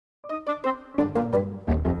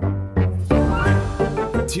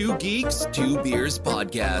Two Geeks, Two Beers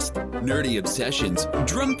podcast. Nerdy obsessions,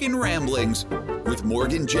 drunken ramblings with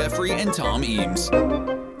Morgan Jeffrey and Tom Eames.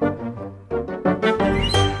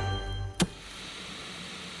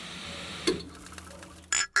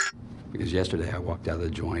 Because yesterday I walked out of the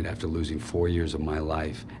joint after losing 4 years of my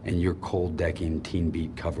life, and you're cold decking Teen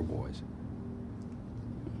Beat cover boys.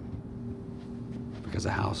 Because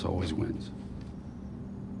the house always wins.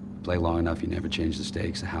 Play long enough, you never change the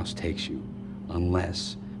stakes, the house takes you.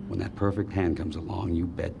 Unless, when that perfect hand comes along, you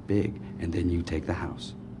bet big, and then you take the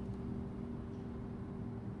house.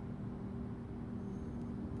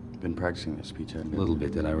 Been practicing this speech, haven't A little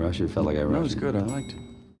bit. Did I rush it? Felt like I rushed No, it was it. good. I liked it.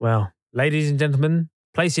 Well, ladies and gentlemen,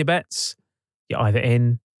 place your bets. You're either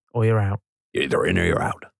in or you're out. You're either in or you're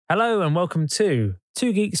out. Hello and welcome to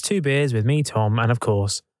Two Geeks, Two Beers with me, Tom, and of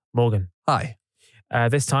course, Morgan. Hi.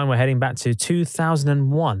 This time we're heading back to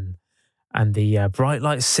 2001 and the bright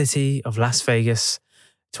light city of Las Vegas.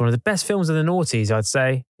 It's one of the best films of the noughties, I'd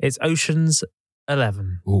say. It's Ocean's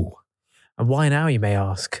 11. Ooh, And why now, you may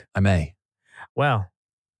ask? I may. Well,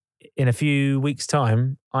 in a few weeks'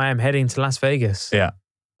 time, I am heading to Las Vegas. Yeah.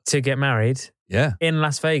 To get married Yeah. in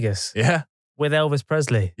Las Vegas Yeah. with Elvis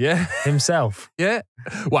Presley Yeah. himself. Yeah.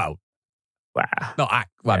 Wow. Wow. Not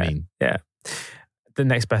act. I mean, Yeah. The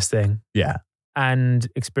next best thing. yeah. And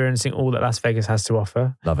experiencing all that Las Vegas has to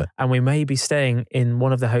offer. Love it. And we may be staying in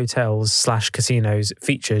one of the hotels / casinos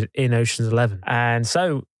featured in Ocean's 11. And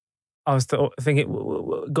so I was thinking,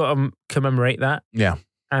 got to commemorate that. Yeah.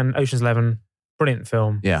 And Ocean's 11, brilliant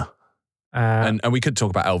film. Yeah. And we could talk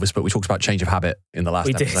about Elvis, but we talked about Change of Habit in the last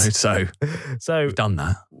We did. episode. So So we've done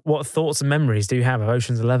that. what thoughts and memories do you have of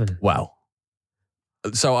Ocean's 11? Well,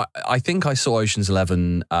 so I think I saw Ocean's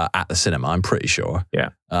 11 at the cinema. I'm pretty sure. Yeah.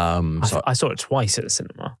 So I saw it twice at the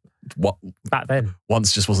cinema what back then.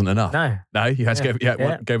 once just wasn't enough. No. You had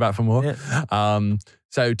to go back for more. Yeah.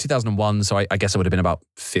 So 2001. So I guess I would have been about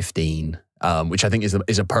 15, which I think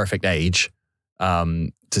is a perfect age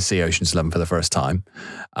to see Ocean's 11 for the first time.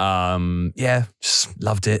 Yeah, just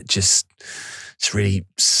loved it. Just really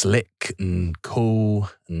slick and cool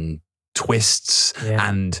and twists, Yeah.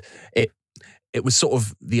 and it was sort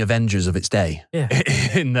of the Avengers of its day. Yeah.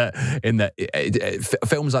 in that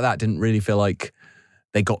films like that didn't really feel like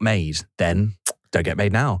they got made then. Don't get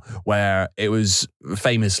made now. Where it was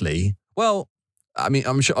famously, well, I mean,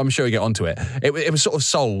 I'm sure we get onto it. It was sort of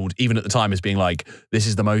sold even at the time as being like, this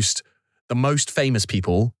is the most famous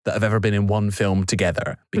people that have ever been in one film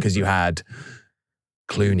together, because you had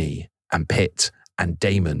Clooney and Pitt and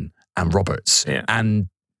Damon and Roberts. Yeah. And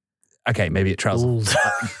okay, maybe it trails.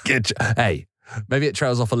 Hey, maybe it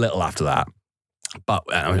trails off a little after that, but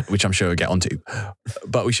which I'm sure we'll get onto.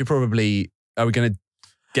 But we should probably, are we going to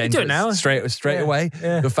get into it now straight Yeah. away?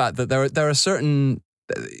 Yeah. The fact that there are certain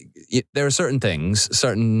things,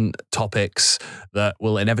 certain topics that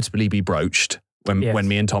will inevitably be broached when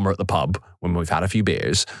me and Tom are at the pub, when we've had a few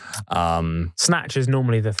beers. Snatch is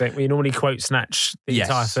normally the thing. We normally quote Snatch the Yes.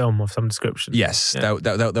 entire film of some description. Yes, Yeah.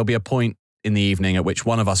 there'll be a point in the evening at which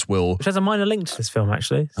one of us will. Which has a minor link to this film,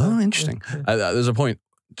 actually. So, Oh, interesting. There's a point.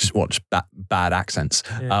 Just watch bad accents.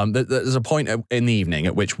 Yeah. There's a point in the evening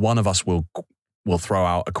at which one of us will throw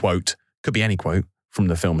out a quote. Could be any quote from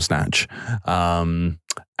the film Snatch, and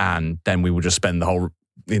then we will just spend the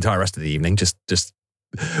entire rest of the evening just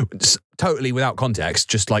totally without context,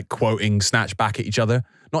 just like quoting Snatch back at each other,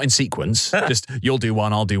 not in sequence. Just you'll do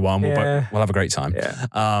one, I'll do one. Yeah. We'll have a great time. Yeah.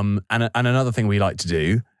 And another thing we like to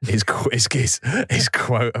do is quote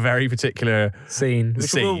a very particular Scene.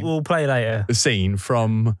 Which Scene. we'll play later. scene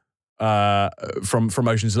from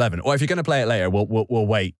Ocean's 11. Or if you're going to play it later, we'll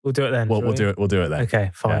wait. We'll do it then. We'll shall we? do it. We'll do it then.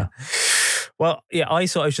 Okay, fine. Well, yeah, I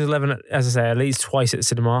saw Ocean's 11, as I say, at least twice at the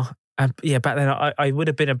cinema. And yeah, back then I would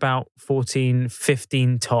have been about 14,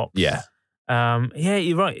 15 tops. Yeah. Yeah,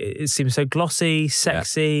 you're right. It seems so glossy,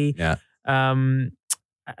 sexy. Yeah. And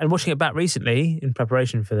watching it back recently in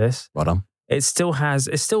preparation for this, Well done. it still has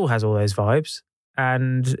all those vibes.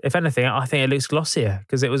 And if anything, I think it looks glossier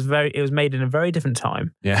because it was made in a very different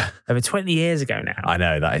time, Yeah. over 20 years ago now. I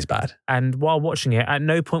know that is bad. And while watching it, at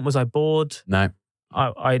no point was I bored. No.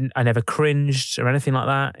 I never cringed or anything like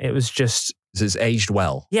that. It was just, This is aged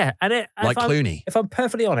well. yeah. And Like Clooney. if I'm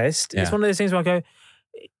perfectly honest, Yeah. it's one of those things where I go,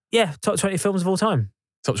 yeah, top 20 films of all time.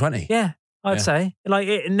 Top 20. Yeah, I'd Yeah. say. Like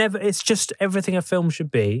it's just everything a film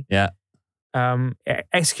should be. Yeah.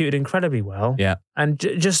 Executed incredibly well. Yeah. And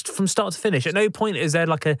just from start to finish. At no point is there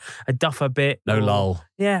like a duffer bit. No or- lull.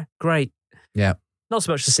 Yeah, great. Yeah. Not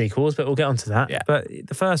so much the sequels, but we'll get onto that. Yeah. But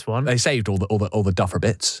the first one, They saved all the duffer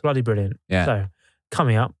bits. bloody brilliant. Yeah. So,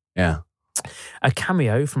 coming up, Yeah. a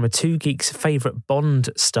cameo from a Two Geeks' favourite Bond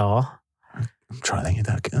star, I'm trying to think of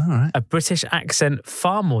that. All right. A British accent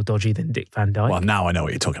far more dodgy than Dick Van Dyke. Well, now I know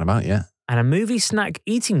what you're talking about, yeah. And a movie snack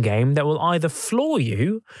eating game that will either floor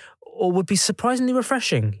you or would be surprisingly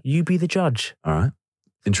refreshing. You be the judge. All right.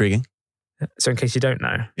 Intriguing. So in case you don't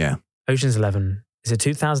know. Yeah. Ocean's 11 is a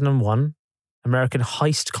 2001 American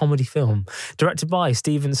heist comedy film directed by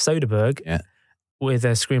Steven Soderbergh with a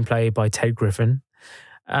screenplay by Ted Griffin.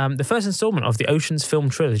 The first installment of the Ocean's film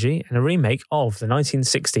trilogy and a remake of the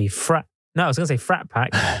 1960 Frat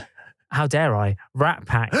Pack. How dare I? Rat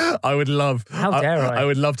Pack. I would love. How dare I? I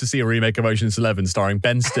would love to see a remake of Ocean's 11 starring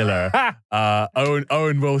Ben Stiller,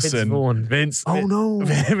 Owen Wilson, Vince Vaughn. no,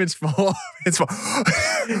 Vince Vaughn. It's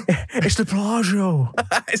the Bellagio.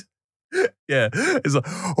 Yeah, it's like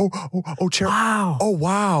Wow. Oh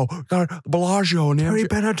wow, got the Bellagio and Terry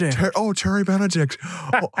Benedict. Terry Benedict.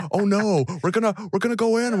 oh no, we're gonna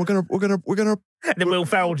go in and we're gonna. And then Will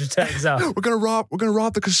Ferrell just turns up. We're gonna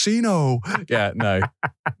rob the casino. Yeah, no,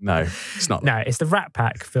 it's not. No, it's the Rat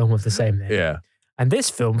Pack film of the same name. Yeah, and this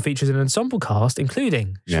film features an ensemble cast,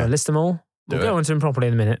 including. Shall I list them all? We'll go into them properly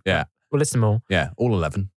in a minute. Yeah, we'll list them all. Yeah, all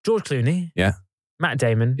 11. George Clooney. Yeah. Matt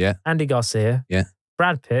Damon. Yeah. Andy Garcia. Yeah.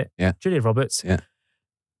 Brad Pitt. Yeah. Julia Roberts. Yeah.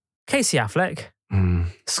 Casey Affleck.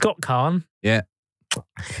 Scott Kahn. Yeah.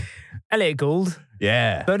 Elliot Gould.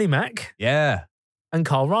 Yeah. Bernie Mac. Yeah. And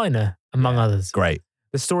Carl Reiner, among others. Great.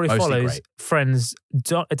 The story Mostly follows great. friends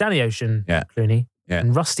Danny Ocean, Clooney,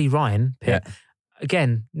 and Rusty Ryan, Pitt. Yeah.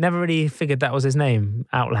 Again, never really figured that was his name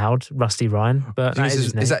out loud, Rusty Ryan, but that is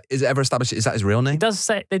his name. Is it ever established? Is that his real name?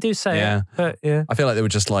 They do say it, but yeah. I feel like they were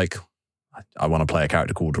just like, I want to play a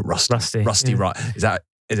character called Rusty. Rusty, right?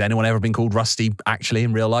 Has anyone ever been called Rusty actually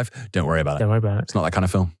in real life? Don't worry about it. Don't worry about it. It's not that kind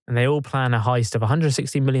of film. And they all plan a heist of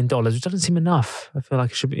 $160 million, which doesn't seem enough. I feel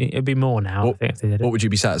like it'd be more now. I think if they did it. What would you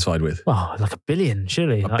be satisfied with? Well, like $1 billion,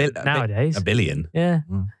 surely. Nowadays. $1 billion? Yeah.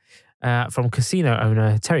 From casino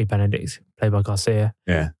owner Terry Benedict, played by Garcia.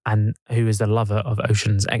 Yeah. And who is the lover of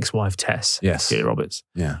Ocean's ex-wife Tess. Yes. Julia Roberts.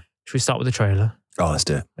 Yeah. Should we start with the trailer? Oh, let's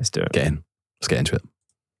do it. Let's do it. Get in. Let's get into it.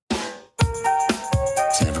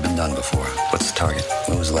 It's never been done before. What's the target?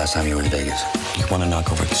 When was the last time you were in Vegas? You want to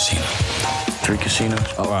knock over a casino. 3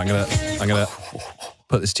 casinos? All right, I'm gonna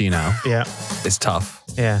put this to you now. Yeah. It's tough.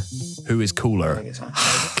 Yeah. Who is cooler,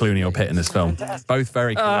 Clooney or Pitt in this film? Both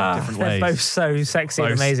very cool in different they're ways. both so sexy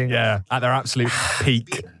and amazing. Yeah, at their absolute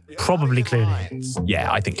peak. Probably Clooney.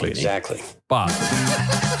 Yeah, I think Clooney. Exactly. But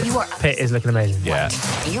Pitt is looking amazing. Yeah.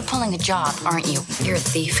 You're pulling a job, aren't you? You're a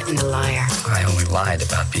thief and a liar. I only lied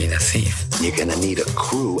about being a thief. You're gonna need a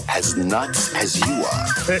crew as nuts as you are.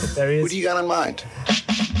 There he is. What do you got in mind?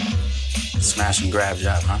 Smash and grab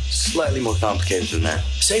job, huh? Slightly more complicated than that.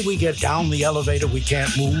 Say we get down the elevator we can't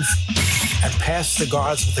move, and past the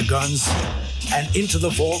guards with the guns, and into the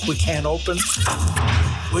vault we can't open.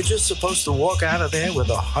 We're just supposed to walk out of there with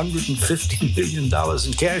 $150 million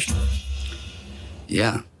in cash.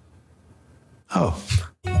 Yeah. Oh.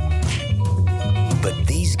 But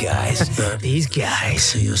these guys,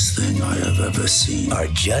 Craziest thing I have ever seen. are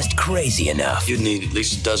just crazy enough You'd need at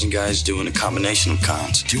least a dozen guys doing a combination of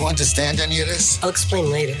cons. Do you understand any of this? I'll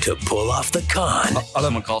explain later. to pull off the con. I'll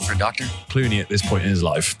let him call for a doctor. Clooney at this point in his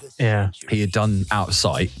life, Yeah. he had done Out of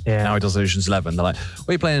Sight. Yeah. Now he does Ocean's 11. They're like, what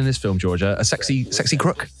are you playing in this film, Georgia? A sexy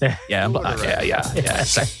crook? Yeah. Yeah, I'm like, yeah.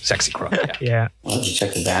 Sexy crook. Yeah. Yeah. Why don't you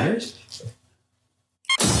check the batteries?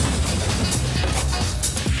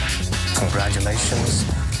 Congratulations,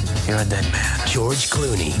 you're a dead man. George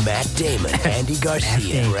Clooney, Matt Damon, Andy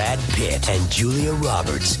Garcia, Brad Pitt, and Julia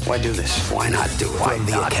Roberts. Why do this? Why not do it? From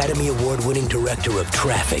the Academy Award-winning director of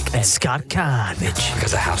Traffic, And Scott Kahn.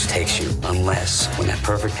 Because the house takes you. Unless, when that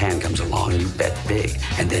perfect hand comes along, you bet big,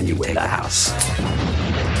 and then you take the house.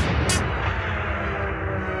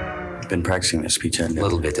 Been practicing this speech, hadn't A you?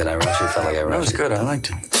 little bit. Did I rush it? Felt like I That rushed was it. good. I liked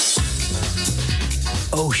it.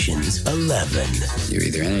 Ocean's 11. You're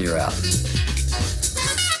either in or you're out.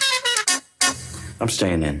 I'm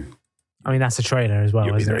staying in. I mean, that's a trailer as well,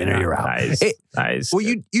 You're isn't either it? in or you're out. That is. Well,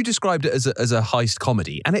 you described it as a heist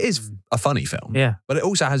comedy, and it is a funny film. Yeah. But it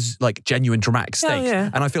also has like genuine dramatic stakes.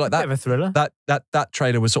 yeah. And I feel like Bit of a thriller. that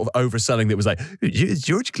trailer was sort of overselling. That was like, it's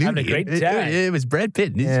George Clooney. Having a great time. It was Brad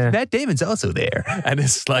Pitt. And Yeah. Matt Damon's also there. And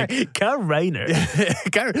it's like Carl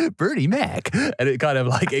Reiner. Bernie Mac. And it kind of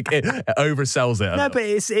like it oversells it. No, but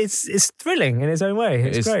it's thrilling in its own way.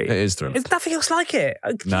 It's great. It is thrilling. There's nothing else like it.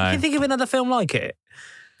 No. Can you think of another film like it?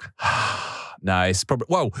 No, it's probably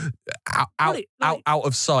out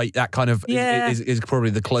of sight. That kind of Yeah. is probably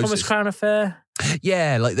the Thomas closest. Crown Affair,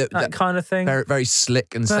 Yeah, like that kind of thing. very very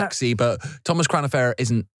slick and But- sexy. But Thomas Crown Affair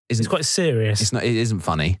isn't It's quite serious. It's not. It isn't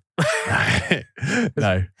funny.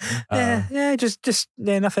 No. Just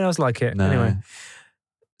nothing else like it. No. Anyway,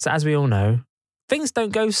 so as we all know, things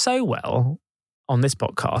don't go so well on this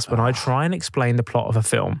podcast when I try and explain the plot of a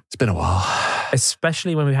film. It's been a while.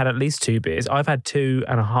 Especially when we've had at least 2 beers. I've had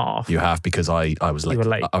 2.5. You have, because I was late. You were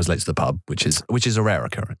late. I was late to the pub, which is a rare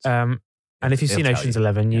occurrence. And if you've seen Ocean's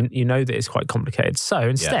 11, you know that it's quite complicated. So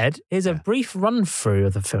instead, here's a brief run through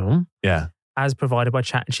of the film. Yeah. As provided by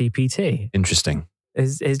ChatGPT. Interesting.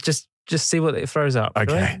 Is just see what it throws up.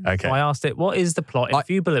 Okay. Okay. I asked it, what is the plot in a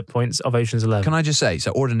few bullet points of Ocean's 11? Can I just say,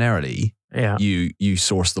 so ordinarily, you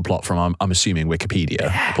source the plot from, I'm assuming,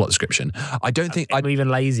 Wikipedia, plot description. I don't think I'm even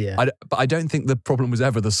lazier. But I don't think the problem was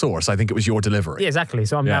ever the source. I think it was your delivery. Yeah, exactly.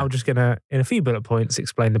 So I'm now just gonna, in a few bullet points,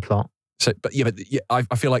 explain the plot. So,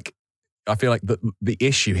 I feel like the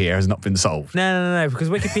issue here has not been solved. No, because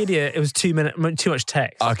Wikipedia, it was too much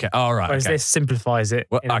text. Okay, all right. Whereas this simplifies it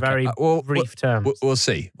in a very brief terms. We'll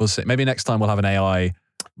see. Maybe next time we'll have an AI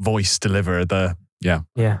voice deliver the,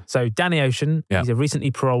 Yeah. So Danny Ocean, he's a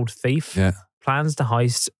recently paroled thief. Yeah. Plans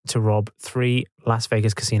to rob 3 Las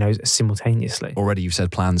Vegas casinos simultaneously. Already you've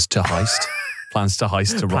said plans to heist. Plans to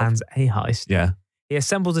heist to rob. Plans a heist. Yeah. He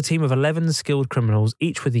assembles a team of 11 skilled criminals,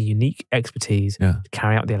 each with a unique expertise to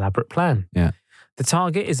carry out the elaborate plan. Yeah. The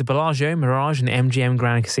target is the Bellagio, Mirage, and the MGM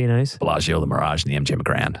Grand casinos. Bellagio, the Mirage, and the MGM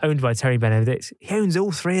Grand. Owned by Terry Benedict. He owns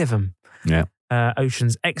all 3 of them. Yeah.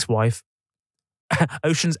 Ocean's ex-wife's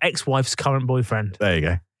current boyfriend. There you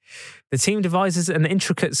go. The team devises an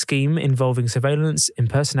intricate scheme involving surveillance,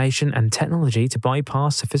 impersonation, and technology to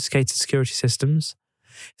bypass sophisticated security systems.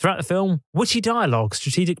 Throughout the film, witty dialogue,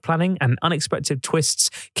 strategic planning, and unexpected twists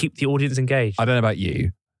keep the audience engaged. I don't know about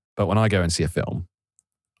you, but when I go and see a film,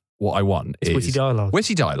 what I want is witty dialogue.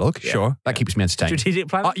 Witty dialogue, sure. That keeps me entertained. Strategic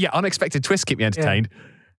planning? Unexpected twists keep me entertained.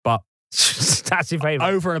 But that's your favourite.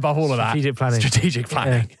 Over and above all of that, strategic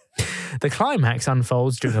planning. Yeah. The climax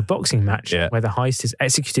unfolds during a boxing match where the heist is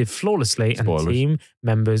executed flawlessly and the team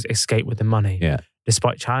members escape with the money. Yeah.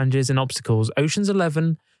 Despite challenges and obstacles, Ocean's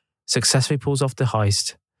 11 successfully pulls off the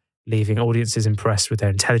heist, leaving audiences impressed with their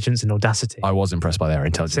intelligence and audacity. I was impressed by their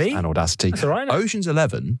intelligence and audacity. That's all right. Ocean's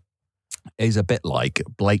 11 is a bit like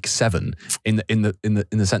Blake 7 in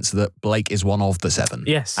the sense that Blake is one of the 7.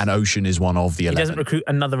 Yes. And Ocean is one of the 11. He doesn't recruit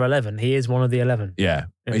another 11. He is one of the 11. Yeah.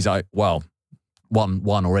 He's like, well, one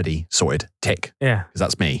already sorted. Tick. Yeah. Because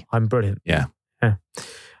that's me. I'm brilliant. Yeah.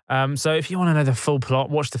 So if you want to know the full plot,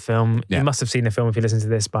 watch the film. You must have seen the film if you listen to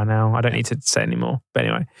this by now. I don't need to say anymore. But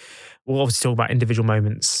anyway, we'll obviously talk about individual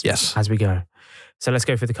moments as we go. So let's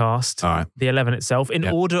go through the cast. All right. The 11 itself in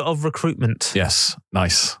order of recruitment. Yes.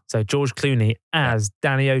 Nice. So George Clooney as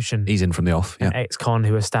Danny Ocean. He's in from the off. An ex-con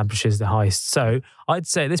who establishes the heist. So I'd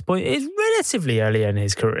say at this point, it's relatively early in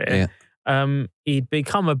his career. Yeah. He'd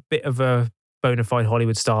become a bit of a bona fide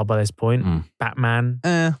Hollywood star by this point. Batman.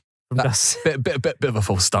 Bit of a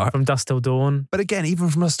false start. From Dusk Till Dawn. But again, even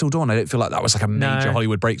from Dusk Till Dawn, I don't feel like that was like a major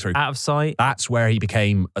Hollywood breakthrough. Out of Sight. That's where he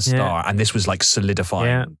became a star, and this was like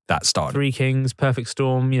solidifying that start. Three Kings, Perfect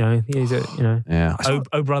Storm. He's a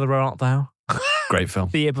Oh Brother, Where Art Thou? Great film.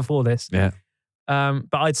 The year before this. Yeah. But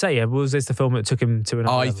I'd say, was this the film that took him to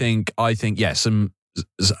another level? I think, a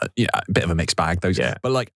bit of a mixed bag.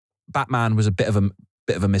 But like Batman was a bit of a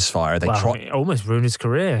misfire. It almost ruined his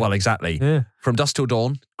career. Well, exactly. Yeah. From Dusk Till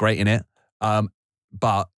Dawn, great in it.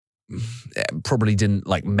 But it probably didn't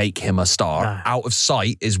like make him a star. No. Out of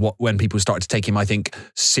Sight is when people started to take him, I think,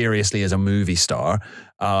 seriously as a movie star.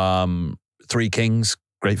 Three Kings,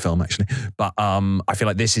 great film actually. But I feel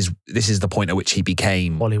like this is the point at which he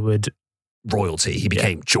became Hollywood royalty. He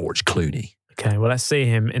became George Clooney. Okay, well, let's see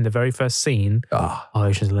him in the very first scene of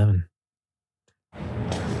Ocean's 11.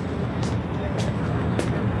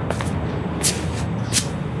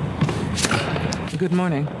 Good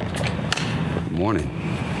morning. Good morning.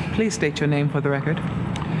 Please state your name for the record.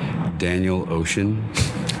 Daniel Ocean.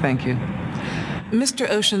 Thank you. Mr.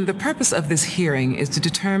 Ocean, the purpose of this hearing is to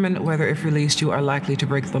determine whether, if released, you are likely to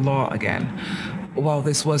break the law again. While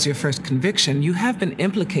this was your first conviction, you have been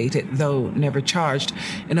implicated, though never charged,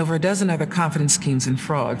 in over a dozen other confidence schemes and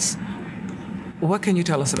frauds. What can you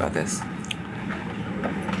tell us about this?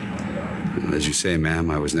 As you say,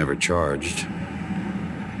 ma'am, I was never charged.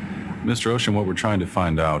 Mr. Ocean, what we're trying to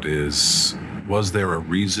find out is, was there a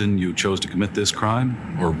reason you chose to commit this crime?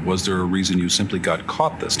 Or was there a reason you simply got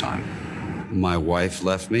caught this time? My wife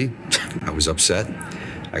left me. I was upset.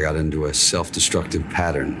 I got into a self-destructive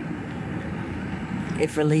pattern.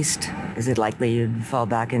 If released, is it likely you'd fall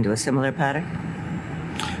back into a similar pattern?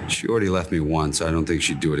 She already left me once. I don't think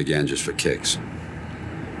she'd do it again just for kicks.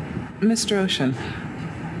 Mr. Ocean,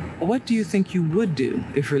 what do you think you would do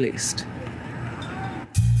if released?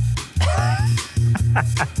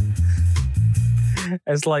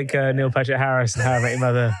 It's like Neil Patrick Harris and How I Met Your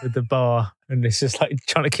Mother with the bar, and it's just like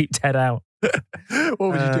trying to keep Ted out. What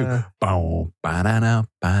would you do? Bow, ba-da-da,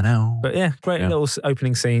 ba-dow. But yeah, great little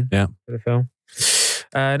opening scene for the film.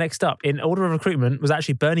 Next up, in order of recruitment, was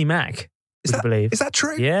actually Bernie Mac. Is that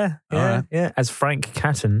true? Yeah, yeah. As Frank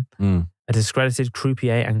Catton, a discredited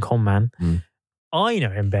croupier and con man. I know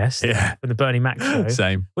him best from the Bernie Mac show.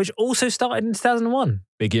 Same. Which also started in 2001.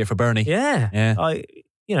 Big year for Bernie. Yeah.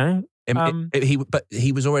 But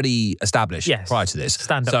he was already established prior to this.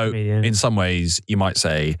 Stand-up so comedian. In some ways, you might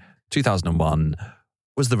say 2001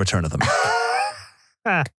 was the return of the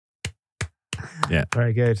Mac. Yeah.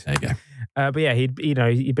 Very good. There you go. But yeah, he'd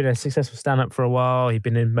been a successful stand-up for a while. He'd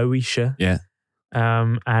been in Moesha. Yeah.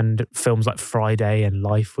 And films like Friday and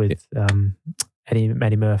Life with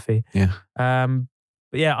Eddie Murphy. Yeah.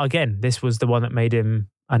 But yeah, again, this was the one that made him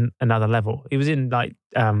another level. He was in like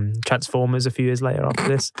Transformers a few years later after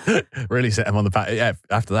this. Really set him on the back. Yeah,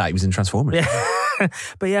 after that, he was in Transformers. Yeah.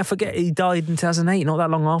 But yeah, forget he died in 2008, not that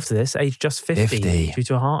long after this, aged just 50. Due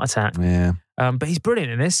to a heart attack. Yeah. But he's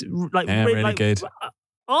brilliant in this. Like, really good.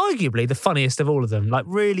 Arguably the funniest of all of them. Like,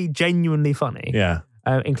 really genuinely funny. Yeah.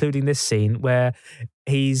 Including this scene where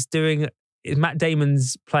he's doing... Matt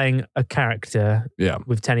Damon's playing a character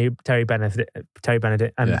with Terry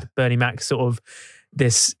Benedict and Bernie Mac sort of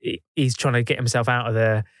he's trying to get himself out of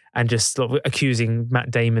there and just sort of accusing Matt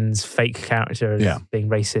Damon's fake character of being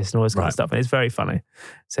racist and all this kind of stuff. And it's very funny.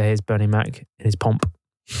 So here's Bernie Mac in his pomp.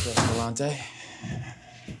 Escalante?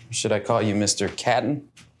 Should I call you Mr. Catton?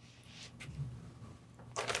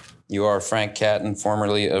 You are Frank Catton,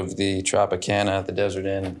 formerly of the Tropicana, the Desert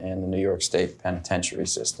Inn, and the New York State Penitentiary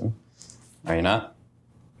System. Are you not?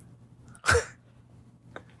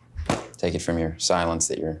 Take it from your silence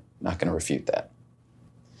that you're not going to refute that.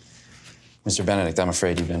 Mr. Benedict, I'm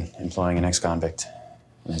afraid you've been employing an ex-convict.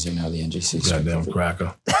 And as you know, the NGC... Goddamn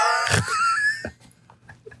cracker.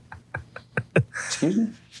 Excuse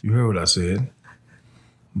me? You heard what I said.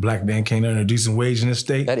 Black man can't earn a decent wage in this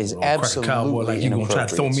state. That is absolutely cowboy like you gonna try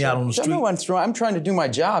to throw me out on the street. No, I'm trying to do my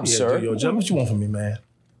job, sir. Do your job. What you want from me, man?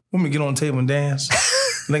 Want me to get on the table and dance?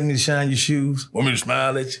 Like me to shine your shoes? Want me to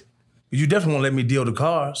smile at you? You definitely won't let me deal the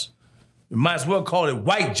cars. You might as well call it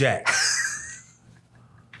White Jack.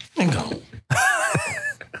 And go.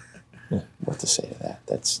 What to say to that?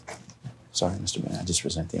 That's... Sorry, Mr. Bennett. I just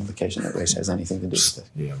resent the implication that race has anything to do with it.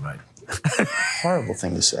 Yeah, right. Horrible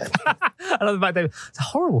thing to say. I love the fact that it's a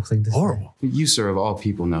horrible thing to say. You, sir, of all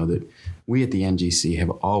people, know that we at the NGC have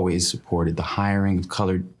always supported the hiring of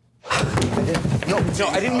colored... No,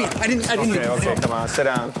 I didn't mean... Okay, come on, sit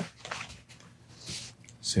down.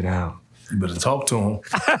 Sit down. You better talk to him.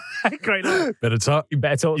 Great line. You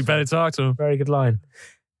better talk to him. Very good line.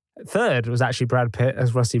 Third was actually Brad Pitt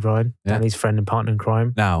as Rusty Bryan, Danny's friend and partner in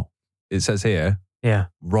crime. Now, it says here,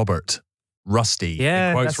 Robert Rusty.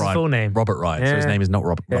 Yeah, quotes that's his Ryan, full name. Robert Ryan. So his name is not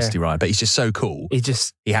Rusty Ryan, but he's just so cool. He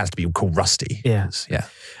has to be called Rusty. Yeah. Yeah.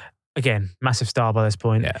 Again, massive star by this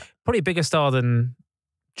point. Yeah. Probably a bigger star than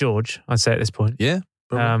George, I'd say at this point. Yeah.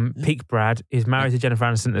 Peak Brad. He's married to Jennifer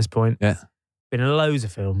Aniston at this point. Yeah. Been in loads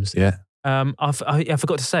of films. Yeah. I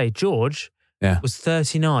forgot to say, George was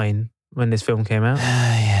 39 when this film came out.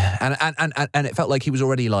 And it felt like he was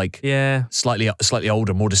already like slightly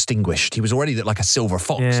older, more distinguished. He was already like a silver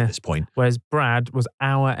fox at this point. Whereas Brad was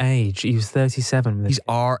our age. He was 37 when this He's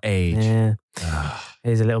our age. Yeah.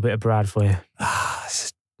 Here's a little bit of Brad for you. This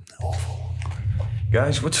is awful.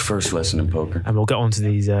 Guys, what's the first lesson in poker? And we'll get on to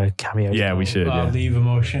these cameos. Yeah, we should. Leave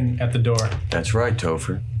emotion at the door. That's right,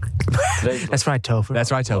 Topher. That's right, Topher.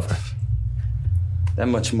 That's right, Topher. That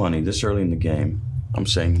much money this early in the game. I'm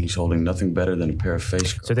saying he's holding nothing better than a pair of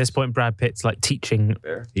face cards. So at this point, Brad Pitt's like teaching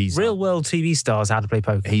real-world TV stars how to play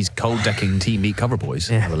poker. He's cold-decking Team Meat cover boys,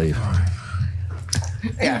 I believe.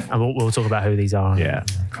 Yeah. And we'll talk about who these are. Yeah.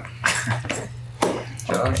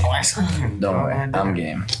 Josh, don't worry, I'm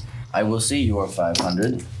game. I will see your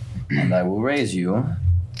 500, and I will raise you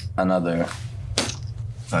another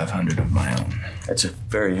 500 of my own. That's a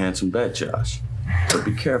very handsome bet, Josh. But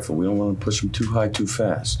be careful. We don't want to push him too high too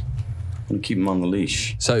fast. We want to keep him on the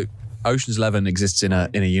leash. So Ocean's 11 exists in a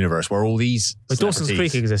universe where all these Dawson's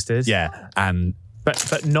Creek existed. Yeah, and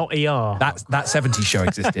but not ER. That 70s show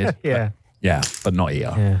existed. Yeah. But not ER.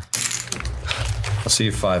 Yeah. I'll see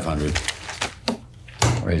you 500.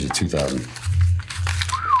 Raise it 2,000.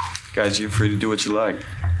 Guys, you're free to do what you like.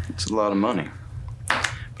 It's a lot of money.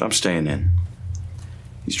 But I'm staying in.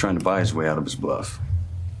 He's trying to buy his way out of his bluff.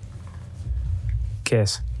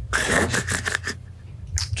 Kiss.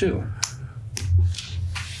 2.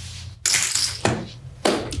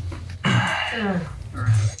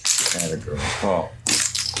 Atta girl. Call.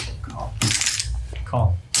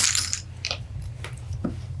 Call.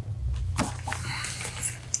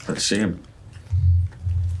 Let's see him.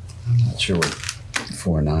 I'm not sure what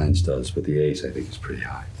 4 9s does, but the ace I think is pretty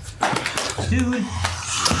high. Dude.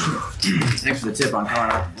 Thanks for the tip on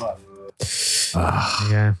calling out the bluff.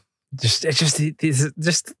 Yeah. It's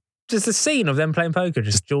just a scene of them playing poker.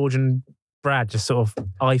 Just George and Brad just sort of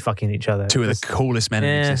eye fucking each other. Two of the coolest men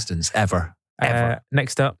in existence ever.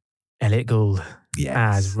 Next up, Elliot Gould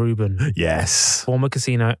as Ruben. Yes. Former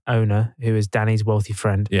casino owner who is Danny's wealthy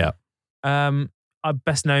friend. Yeah.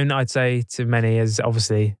 Best known, I'd say, to many as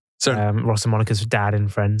obviously Ross and Monica's dad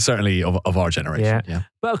and friend. Certainly of our generation. Yeah.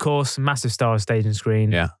 But of course, massive star of stage and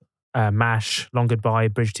screen. Yeah. MASH, Long Goodbye,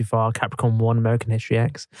 Bridge Too Far, Capricorn 1, American History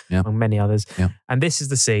X, among many others. Yeah. And this is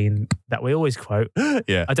the scene that we always quote.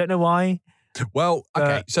 Yeah. I don't know why. Well,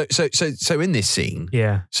 okay. So in this scene,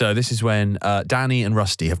 so this is when Danny and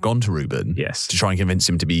Rusty have gone to Ruben, to try and convince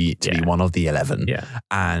him to be one of the 11. Yeah.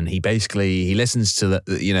 And he listens to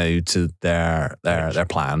to their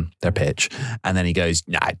plan, their pitch, and then he goes,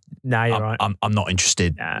 Nah, you're right. I'm not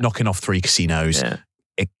interested. Knocking off 3 casinos,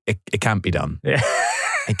 it can't be done. Yeah.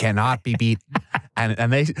 It cannot be beat.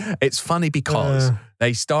 And it's funny because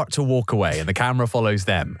they start to walk away and the camera follows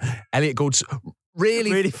them. Elliot Gould's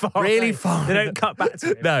really far. They don't cut back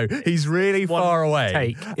to him. No, he's really far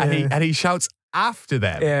away. And he shouts after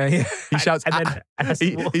them. Yeah. He shouts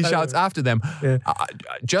he shouts after them.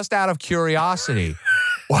 Just out of curiosity.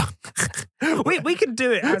 we can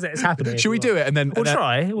do it as it's happening. Should we do it? And then We'll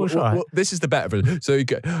try. Well, this is the better version. So you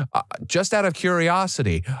go, just out of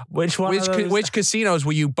curiosity, which casinos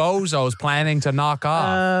were you bozos planning to knock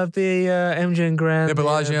off? The MGM Grand, the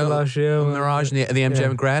Bellagio, the Mirage, and the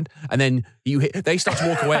MGM Grand. And then they start to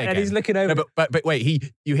walk away again. And he's looking over. No, but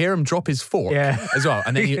wait, you hear him drop his fork as well.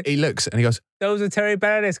 And then he looks and he goes, "Those are Terry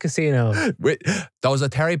Benedict's casinos. Those are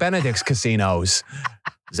Terry Benedict's casinos.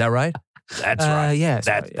 Is that right?" That's right. Yes.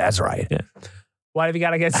 That's right. Yeah. What have you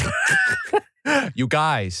got against you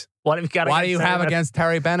guys? What have you got? What do you have against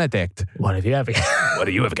Terry Benedict? What have you have against? What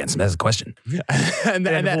do you have against him? That's the question. and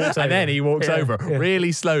then he walks over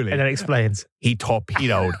really slowly, and then explains. He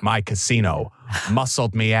torpedoed my casino,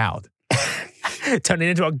 muscled me out, turning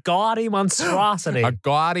into a gaudy monstrosity. A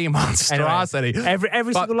gaudy monstrosity. Anyway,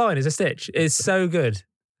 every single line is a stitch. It's so good.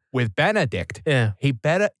 With Benedict, you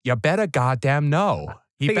better goddamn know.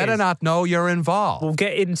 He better not know you're involved. We'll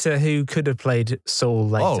get into who could have played Saul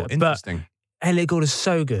later. Oh, interesting. But Elliot Gould is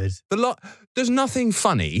so good. There's nothing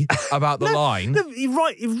funny about the line. No, you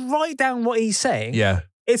write down what he's saying. Yeah.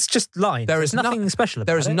 It's just lines. There is nothing special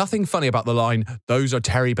about it. There is nothing funny about the line, those are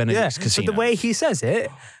Terry Benedict's casinos. But the way he says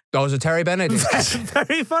it... Those are Terry Benedict's. That's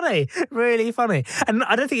very funny. Really funny. And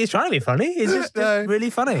I don't think he's trying to be funny. It's just really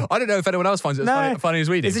funny. I don't know if anyone else finds it as funny as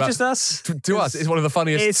we do. Is it just us? To us, it's one of the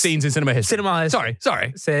funniest scenes in cinema history. Sorry.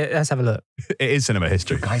 So let's have a look. It is cinema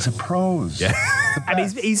history. The guys are pros. Yeah. And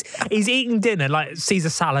he's eating dinner, like Caesar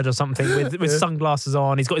salad or something with sunglasses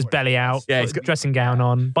on. He's got his belly out. Yeah, he's got dressing gown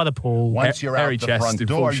on by the pool. Once you're out the front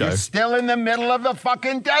door, you're still in the middle of the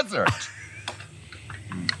fucking desert.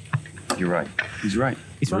 You're right. He's right.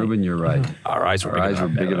 Ruben, you're right. Our eyes were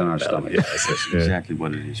bigger than our stomachs. That's exactly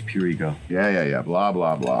what it is. Pure ego. Yeah. Blah,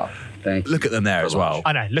 blah, blah. Thank you. Look at them there as well.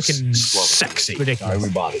 I know, looking sexy. Ridiculous.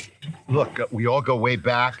 Everybody. Look, we all go way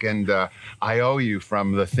back, and I owe you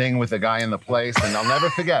from the thing with the guy in the place, and I'll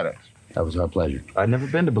never forget it. That was our pleasure. I've never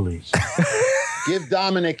been to Belize. Give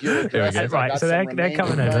Dominic your address. I Right, got so some they're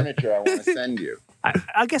coming remaining over. furniture I want to send you.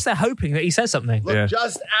 I guess they're hoping that he says something. Look,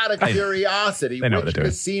 just out of curiosity, they know what which they're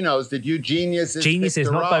doing. casinos did you geniuses Geniuses,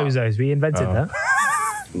 pick to not rob? bozos. We invented that.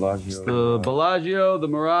 The Bellagio, the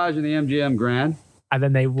Mirage, and the MGM Grand. And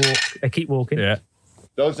then they keep walking. Yeah.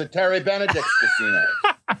 Those are Terry Benedict's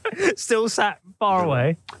casinos. Still sat far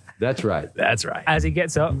away. That's right. As he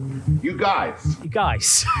gets up. You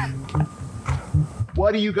guys,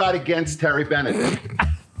 what do you got against Terry Benedict?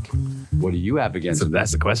 What do you have against him?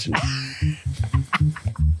 That's the question.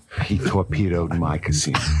 He torpedoed my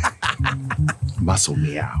casino. Muscled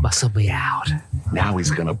me out. Now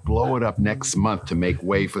he's gonna blow it up next month to make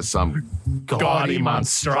way for some Gaudy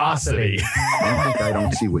monstrosity. I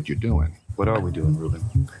don't see what you're doing. What are we doing, Ruben?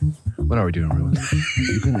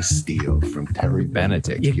 You're gonna steal from Terry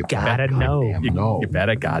Benedict. You gotta know. You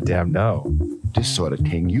better goddamn know. This sort of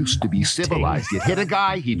thing used to be civilized. You'd hit a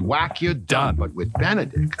guy, he'd whack you, done. But with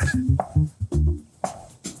Benedict,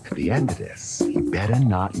 at the end of this, he better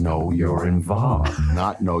not know you're involved,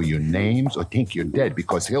 not know your names, or think you're dead,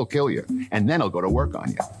 because he'll kill you, and then he'll go to work on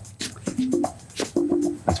you.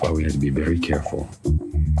 That's why we had to be very careful,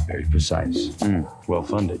 very precise. Well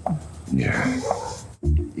funded. Yeah.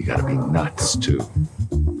 You gotta be nuts, too.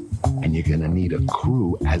 And you're gonna need a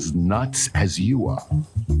crew as nuts as you are.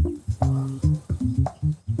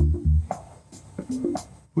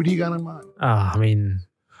 Who do you got in mind? I mean...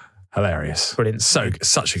 Hilarious. Brilliant.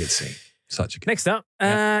 Such a good scene. Such a good Next up, you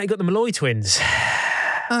got the Malloy twins.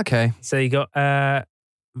 Okay. So you got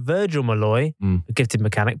Virgil Malloy, a gifted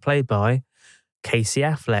mechanic, played by Casey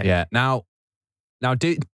Affleck. Yeah. Now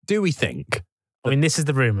do we think... I mean, this is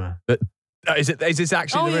the rumour. That, is this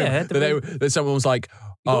actually the rumour? Yeah, that someone was like...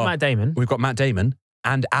 We've got Matt Damon. We've got Matt Damon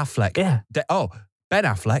and Affleck. Yeah. Ben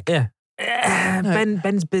Affleck. Yeah.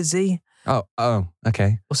 Ben's busy. Oh,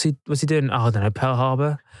 okay. What's he doing? Oh, I don't know, Pearl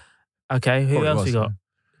Harbor. Okay, who else we got?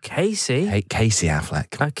 Casey. Casey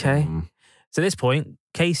Affleck. Okay. So at this point,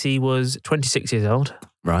 Casey was 26 years old.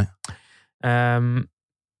 Right.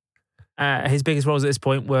 His biggest roles at this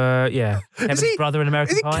point were, Kevin's brother in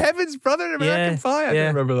American Pie. Is he Kevin's brother in American Pie? I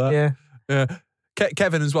didn't remember that. Yeah.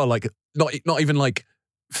 Kevin as well, like, not even like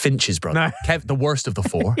Finch's brother. No. The worst of the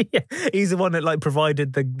four. Yeah, he's the one that like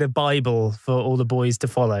provided the Bible for all the boys to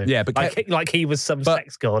follow. Yeah, but like he was some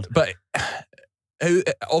sex god. But who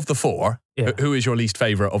of the four? Who is your least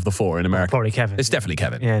favorite of the four in America? Probably Kevin. It's definitely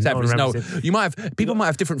Kevin. Yeah, you might have people might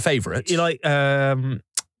have different favorites. You like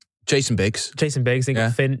Jason Biggs. Then you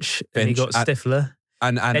got Finch. Then you got Stifler.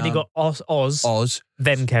 And then you got Oz.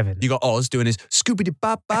 Then Kevin. You got Oz doing his scoopity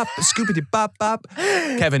bop bop, scoopity bop bop.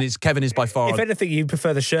 Kevin is by far. If anything, you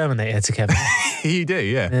prefer the Shermanator to Kevin. You do,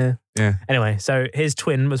 yeah. Anyway, so his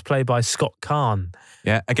twin was played by Scott Caan.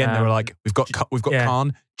 Yeah. Again, they were like, we've got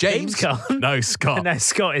Caan. James Caan. No, Scott. No,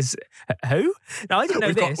 Scott is who? No, I didn't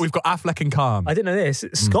know this. We've got Affleck and Caan. I didn't know this.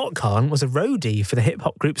 Scott Caan was a roadie for the hip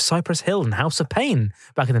hop group Cypress Hill and House of Pain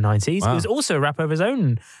back in the 90s. Wow. He was also a rapper of his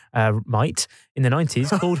own might in the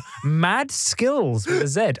 90s called Mad Skills with a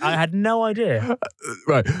Z. I had no idea.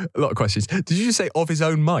 Right, a lot of questions. Did you just say of his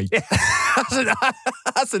own might?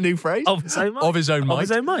 That's a new phrase. Of his own might. Of his own might. Of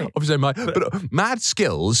his own might. Of his own might. But Mad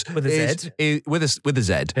Skills with a Z. With a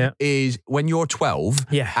Z is when you're 12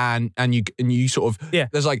 and you sort of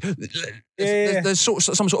there's like there's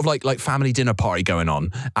some sort of like family dinner party going on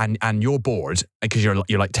and you're bored because you're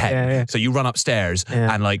like 10 so you run upstairs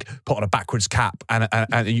and like put on a backwards cap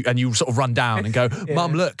and you sort of run down and go,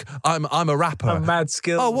 Mum, look, I'm a rapper. I'm Mad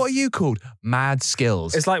Skills. Oh, what are you called? Mad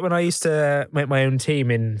Skills. It's like when I used to make my own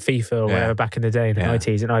team in FIFA or whatever back in the day in the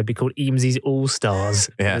 90s, and I'd be called Eames's All Stars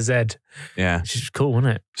with a Z. Yeah, which is cool,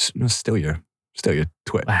 wasn't it? It's still your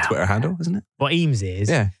Twitter handle, isn't it? What Eames is?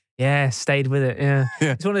 Yeah, stayed with it. Yeah.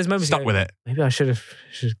 It's one of those moments. Stuck with it. Maybe I should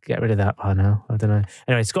get rid of that by now. I don't know.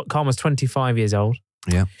 Anyway, Scott Caan was 25 years old.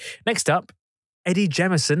 Yeah. Next up, Eddie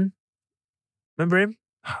Jemison. Remember him?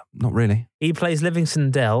 Not really. He plays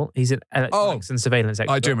Livingston Dell. He's an electronics and surveillance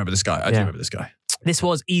expert. I do remember this guy. This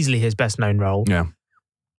was easily his best known role. Yeah.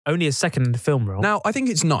 Only his second film role. Now, I think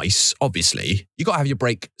it's nice, obviously. You got to have your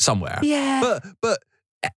break somewhere. Yeah. But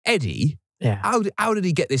Eddie... Yeah. How did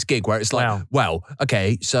he get this gig where it's like, well,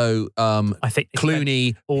 okay, so I think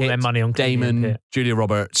Clooney, all their money on Clooney Damon, Julia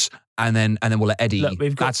Roberts, and then we'll let Eddie. Look,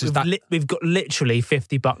 we've got literally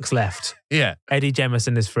 $50 left. Yeah. Eddie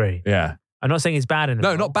Jemison is free. Yeah. I'm not saying he's bad in it.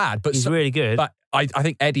 No, not bad, but he's really good. But I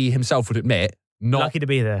think Eddie himself would admit, lucky to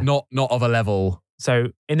be there. Not of a level. So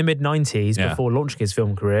in the mid-90s, before launching his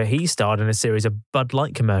film career, he starred in a series of Bud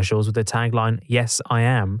Light commercials with the tagline, "Yes, I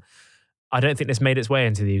am." I don't think this made its way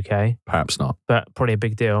into the UK. Perhaps not. But probably a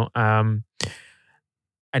big deal. And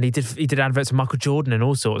he did adverts for Michael Jordan and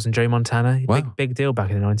all sorts, and Joe Montana. Big deal back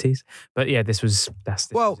in the 90s. But yeah,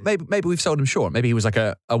 maybe we've sold him short. Maybe he was like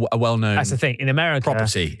a well-known... That's the thing. In America,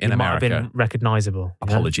 property in he America. might have been recognisable.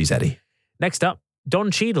 Apologies, Eddie. Next up,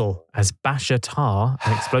 Don Cheadle as Basher Tarr,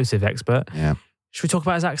 an explosive expert. Yeah. Should we talk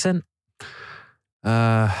about his accent?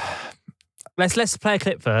 Let's play a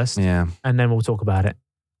clip first. Yeah. And then we'll talk about it.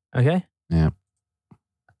 Okay? Yeah.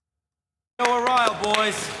 All right,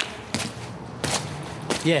 boys.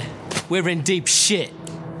 Yeah, we're in deep shit.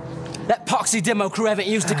 That poxy demo crew haven't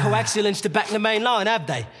used the coaxial to back the main line, have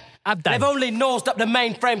they? They've only nosed up the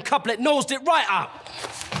mainframe couplet, nosed it right up.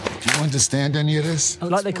 Do you understand any of this?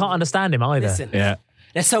 Like they can't understand him either. Listen, yeah.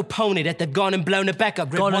 They're so pony that they've gone and blown it back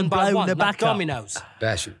up, one by one, like dominoes.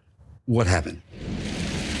 Basher, what happened?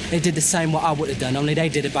 They did the same what I would have done, only they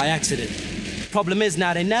did it by accident. Problem is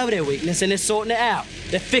now they know their weakness and they're sorting it out.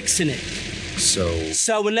 They're fixing it.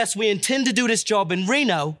 So unless we intend to do this job in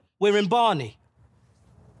Reno, we're in Barney.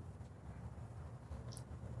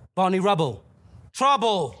 Barney Rubble.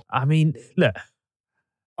 Trouble. I mean, look,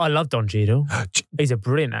 I love Don Cheadle. He's a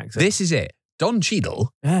brilliant actor. This is it. Don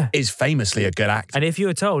Cheadle is famously a good actor. And if you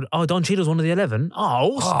were told, oh, Don Cheadle's one of the 11, oh,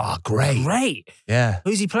 awesome. Oh, great. Great. Yeah.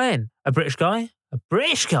 Who's he playing? A British guy? A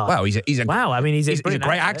British guy? Wow, he's a wow. I mean, he's a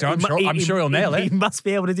great actor. I'm sure he'll nail it. He must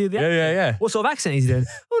be able to do the accent. Yeah. What sort of accent is he doing?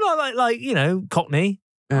 Well, like you know, Cockney.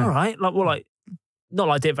 Yeah. All right. Like not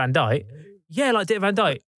like Dick Van Dyke. Yeah, like Dick Van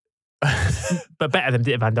Dyke. But better than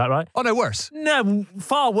Dick Van Dyke, right? Oh, no, worse. No,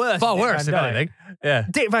 far worse. Far than worse, Dick if Van Dyke. anything. Yeah.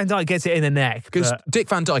 Dick Van Dyke gets it in the neck. Because but- Dick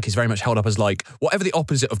Van Dyke is very much held up as like whatever the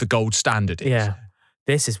opposite of the gold standard is. Yeah.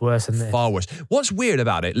 This is worse than this. Far worse. What's weird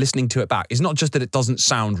about it, listening to it back, is not just that it doesn't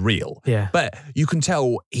sound real. Yeah. But you can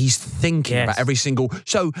tell he's thinking about every single.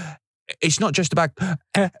 So it's not just about.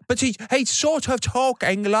 But he's sort of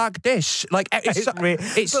talking like this. Like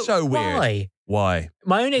it's so weird. Why?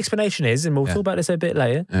 My only explanation is, and we'll talk about this a bit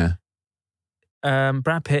later. Yeah.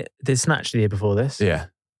 Brad Pitt did Snatch the year before this. Yeah.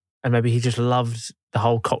 And maybe he just loved the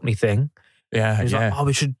whole Cockney thing. Yeah. He was like, oh,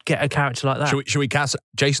 we should get a character like that. Should we cast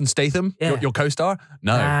Jason Statham, your co-star?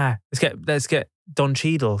 No. Nah. Let's get Don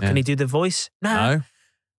Cheadle. Yeah. Can he do the voice? No.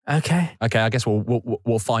 Okay. Okay. I guess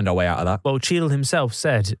we'll find our way out of that. Well, Cheadle himself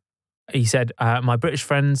said, my British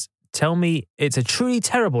friends tell me it's a truly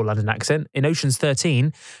terrible London accent in Ocean's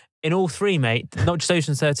 13. In all three, mate, not just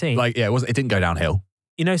Ocean's 13. Like, yeah, it didn't go downhill.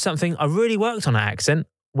 You know something? I really worked on that accent.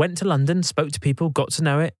 Went to London, spoke to people, got to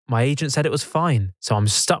know it. My agent said it was fine. So I'm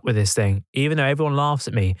stuck with this thing, even though everyone laughs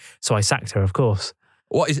at me. So I sacked her, of course.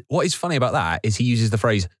 What is funny about that is he uses the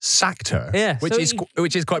phrase "sacked her," which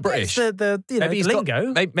is quite British. The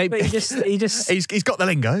lingo. Maybe he just he's got the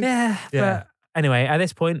lingo. Yeah. But anyway, at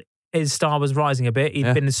this point, his star was rising a bit.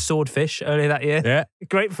 He'd been in Swordfish earlier that year. Yeah,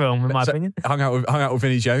 great film in my opinion. Hung out with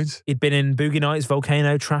Vinnie Jones. He'd been in Boogie Nights,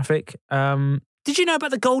 Volcano, Traffic. Did you know about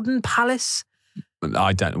the Golden Palace?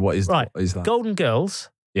 I don't. What is that? Golden Girls.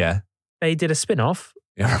 Yeah. They did a spin-off.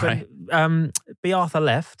 Yeah, right. B. Arthur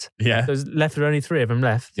left. Yeah. There were only three of them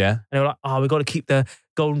left. Yeah. And they were like, oh, we've got to keep the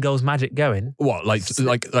Golden Girls magic going. What,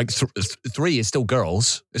 three is still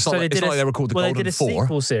girls? It's not like they were called the Golden They did a Four.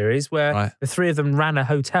 sequel series where the three of them ran a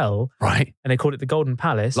hotel. Right. And they called it the Golden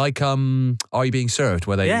Palace. Like, Are You Being Served?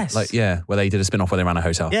 Where they, where they did a spin-off where they ran a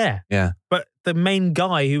hotel. Yeah. Yeah. But the main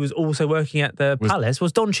guy who was also working at the palace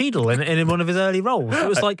was Don Cheadle in one of his early roles. It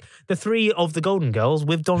was like the three of the Golden Girls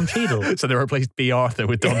with Don Cheadle. So they replaced B. Arthur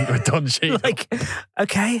with Don Cheadle.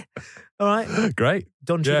 Okay. All right. Great.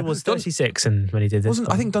 Don Cheadle was 36 when he did this.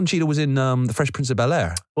 I think Don Cheadle was in The Fresh Prince of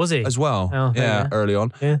Bel-Air. Was he? As well. Oh, yeah, early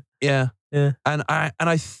on. Yeah. And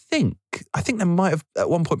I think there might have at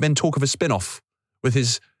one point been talk of a spin-off with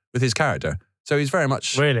his character. So he's very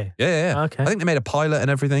much really. Yeah. Okay. I think they made a pilot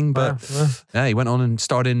and everything, but he went on and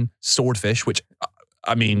starred in Swordfish, which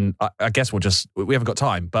I mean, I guess we haven't got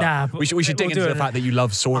time, but we should dig into the fact that you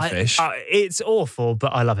love Swordfish. It's awful,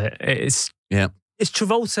 but I love it. It's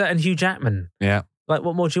Travolta and Hugh Jackman. Yeah. Like,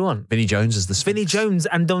 what more do you want? Vinnie Jones is the Sphinx. Vinnie Jones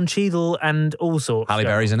and Don Cheadle and all sorts. Halle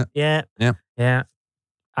Berry's in it. Yeah.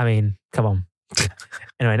 I mean, come on.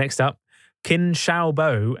 Anyway, next up, Kin Shao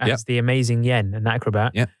Bo as the amazing Yen, an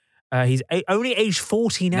acrobat. Yeah. He's only aged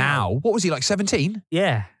 40 now. What was he, like 17?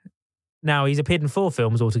 Yeah. Now, he's appeared in 4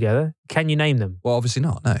 films altogether. Can you name them? Well, obviously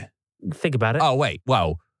not, no. Think about it. Oh, wait.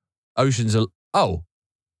 Well, Ocean's... Oh.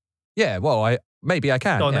 Yeah, well, maybe I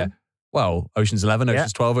can. Go on then. Well, Ocean's 11,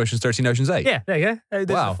 Ocean's 12, Ocean's 13, Ocean's 8. Yeah, there you go. There's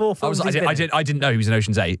wow. the 4 films I didn't know he was in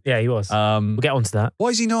Ocean's 8. Yeah, he was. We'll get onto that. Why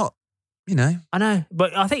is he not, you know? I know,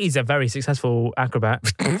 but I think he's a very successful acrobat.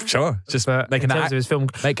 Sure. Just making that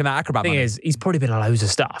acrobat thing money. is, he's probably been in loads of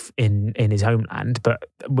stuff in his homeland, but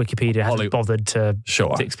Wikipedia hasn't bothered to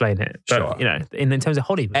explain it. But, you know, in terms of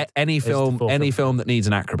Hollywood. Any film that needs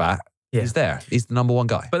an acrobat, he's there. He's the number one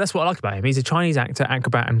guy. But that's what I like about him. He's a Chinese actor,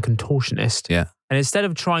 acrobat, and contortionist. Yeah. And instead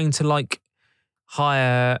of trying to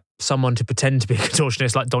hire someone to pretend to be a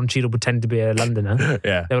contortionist, like Don Cheadle pretend to be a Londoner,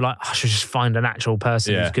 they were like, I should just find an actual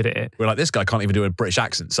person who's good at it. We're like, this guy can't even do a British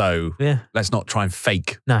accent, so let's not try and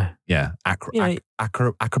fake. No. Yeah.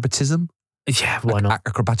 Acrobatism? Yeah, why not?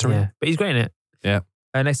 Acrobattery? Yeah. But he's great in it. Yeah.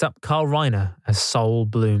 Next up, Carl Reiner as Sol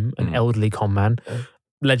Bloom, an elderly con man,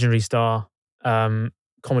 legendary star,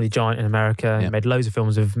 comedy giant in America. He made loads of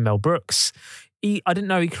films with Mel Brooks. I didn't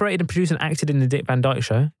know he created and produced and acted in the Dick Van Dyke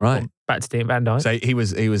Show. Right. Back to Dick Van Dyke. So he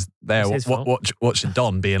was there watching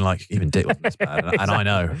Don being like, even Dick wasn't this bad. And I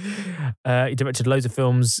know. He directed loads of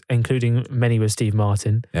films, including many with Steve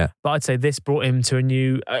Martin. Yeah. But I'd say this brought him to a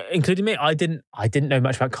new, including me, I didn't know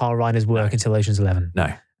much about Carl Reiner's work until Ocean's 11.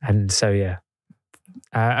 No. And so, yeah.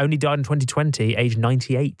 Only died in 2020, aged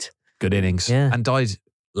 98. Good innings. Yeah. And died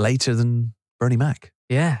later than Bernie Mac.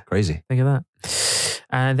 Yeah. Crazy. Think of that.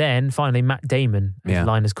 And then finally, Matt Damon, as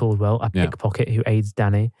Linus Caldwell, a pickpocket who aids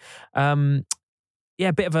Danny. Yeah,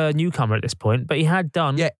 a bit of a newcomer at this point, but he had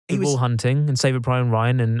done Good Will Hunting and Saving Private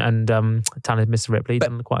Ryan and Talented Mr. Ripley. He'd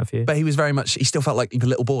done quite a few. But he was very much. He still felt like a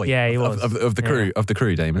little boy. Yeah, he was of the crew. Of the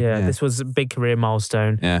crew, Damon. Yeah, this was a big career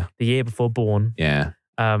milestone. Yeah, the year before Bourne. Yeah.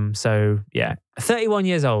 So yeah, 31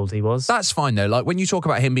 years old he was. That's fine though. Like when you talk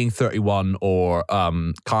about him being 31 or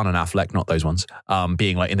Khan and Affleck, not those ones,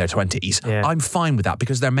 being like in their 20s, I'm fine with that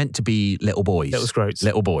because they're meant to be little boys. Little scroats.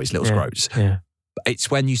 Little boys, little scroats. Yeah.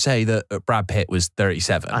 It's when you say that Brad Pitt was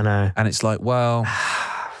 37. I know. And it's like, well,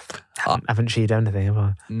 haven't achieved anything, have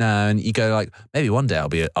I? No, and you go like, maybe one day I'll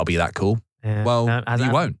be that cool. Yeah. Well, No,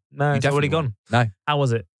 you won't. No, you it's already gone. No. How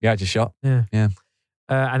was it? Yeah, just shot. Yeah. Yeah.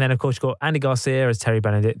 And then, of course, you've got Andy Garcia as Terry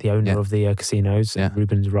Benedict, the owner of the casinos,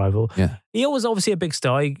 Ruben's rival. Yeah. He was obviously a big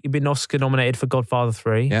star. He'd been Oscar nominated for Godfather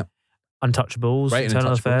 3, Untouchables, Great in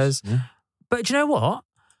Internal Untouchables, Affairs. yeah. But do you know what?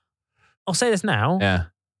 I'll say this now. Yeah.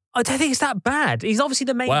 I don't think it's that bad. He's obviously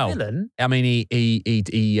the main villain. I mean, he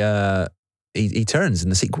turns in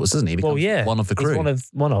the sequels, doesn't he? He becomes one of the crew. He's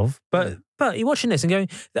one of. But you're watching this and going,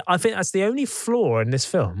 I think that's the only flaw in this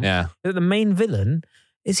film. Yeah. That the main villain,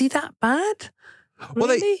 is he that bad? Well,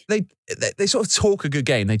 they sort of talk a good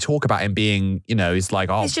game. They talk about him being, he's like,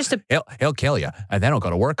 oh, He's just he'll kill you, and then I've got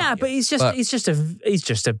to work. Yeah, on but you. he's just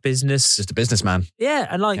a business, just a businessman.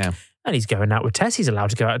 Yeah, and he's going out with Tess. He's allowed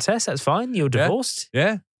to go out with Tess. That's fine. You're divorced.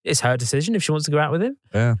 Yeah. It's her decision if she wants to go out with him.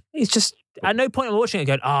 Yeah. He's just, at no point I'm watching it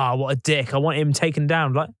going, what a dick. I want him taken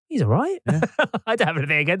down. Like, he's all right. Yeah. I don't have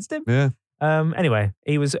anything against him. Yeah. Anyway,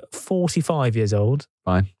 he was 45 years old.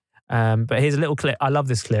 Fine. But here's a little clip. I love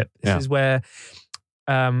this clip. This is where,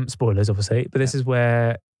 spoilers obviously, but this is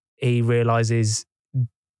where he realizes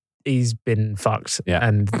he's been fucked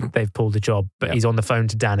and they've pulled the job, but he's on the phone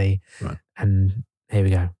to Danny. Right. And here we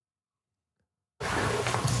go.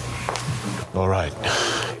 All right.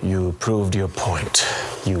 You proved your point.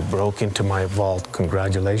 You broke into my vault.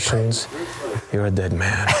 Congratulations. You're a dead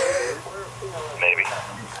man.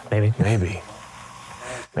 Maybe.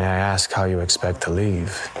 May I ask how you expect to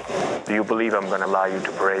leave? Do you believe I'm going to allow you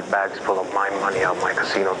to parade bags full of my money out my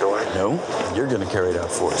casino doors? No, you're going to carry it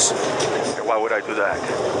out for us. Why would I do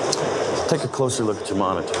that? Take a closer look at your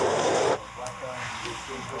monitor.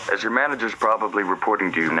 As your manager's probably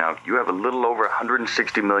reporting to you now, you have a little over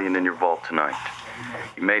 $160 million in your vault tonight.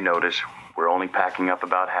 You may notice we're only packing up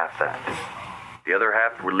about half that. The other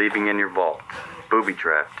half we're leaving in your vault,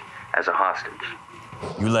 booby-trapped, as a hostage.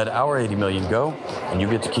 You let our 80 million go, and you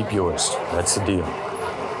get to keep yours. That's the deal.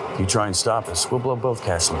 You try and stop us, we'll blow both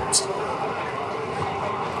cash loans.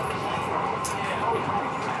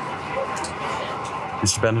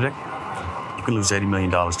 Mr. Benedict, you can lose $80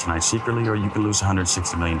 million tonight secretly, or you can lose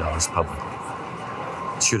 $160 million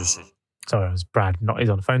publicly. It's your decision. Sorry, it was Brad. He's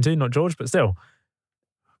on the phone too, not George, but still.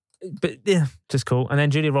 But yeah, just cool. And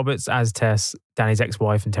then Julia Roberts as Tess, Danny's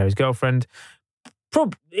ex-wife and Terry's girlfriend.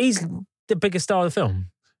 He's the biggest star of the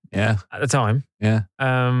film. Yeah. At the time. Yeah.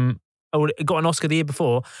 It got an Oscar the year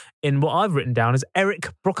before in what I've written down as Eric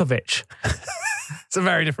Brockovich. It's a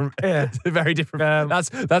very different. Yeah, it's a very different. That's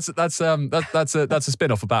a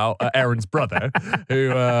spin-off about Aaron's brother, who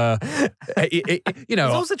he's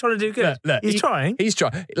also trying to do good. Look, he's trying. He's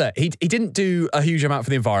trying. Look, he didn't do a huge amount for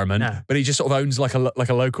the environment, but he just sort of owns like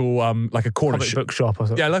a local like a corner comic book shop or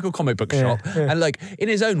something. Yeah, local comic book shop, and like in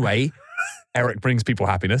his own way, Eric brings people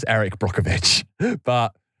happiness. Eric Brockovich,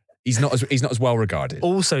 but he's not as well regarded.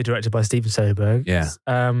 Also directed by Steven Soderbergh. Yeah.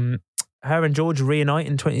 Her and George reunite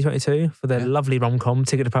in 2022 for their lovely rom-com,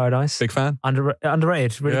 Ticket to Paradise. Big fan.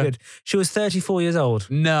 Underrated, really good. She was 34 years old.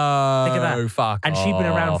 No, think of that. Fuck and she'd been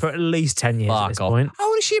around for at least 10 years at this point. How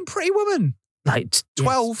old is she in Pretty Woman? Like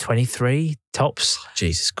 12? 23, tops.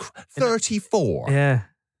 Jesus Christ. 34? Yeah.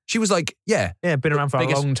 She was like, been around for a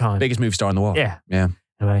long time. Biggest movie star in the world. Yeah. Yeah.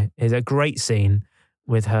 Anyway, it's a great scene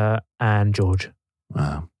with her and George.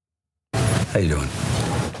 Wow. How you doing?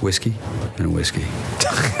 Whiskey and a whiskey.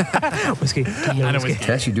 Whiskey and a whiskey.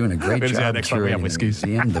 Tess, you're doing a great job next time we have curating the whiskeys.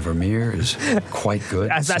 museum. The Vermeer is quite good.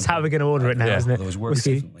 That's how we're going to order it now, isn't it? Those works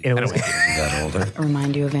Whiskey and a whiskey. got older.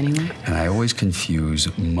 Remind you of anyone? And I always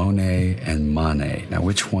confuse Monet and Manet. Now,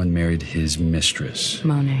 which one married his mistress?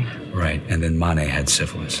 Monet. Right, and then Manet had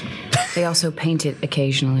syphilis. They also painted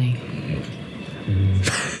occasionally.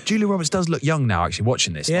 Julia Roberts does look young now, actually,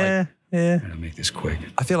 watching this. Yeah. I'm going to make this quick.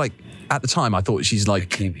 I feel like at the time I thought she's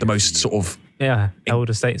like the most sort of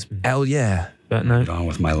elder statesman. Yeah. But no. On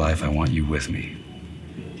with my life, I want you with me.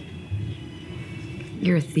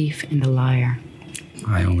 You're a thief and a liar.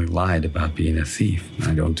 I only lied about being a thief.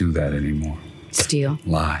 I don't do that anymore. Steal.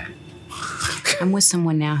 Lie. I'm with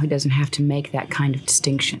someone now who doesn't have to make that kind of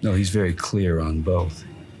distinction. No, he's very clear on both.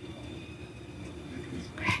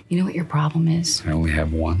 You know what your problem is? I only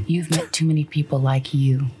have one. You've met too many people like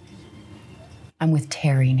you. I'm with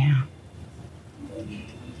Terry now.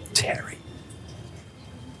 Terry.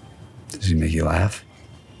 Does he make you laugh?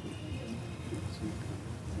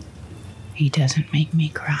 He doesn't make me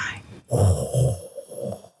cry.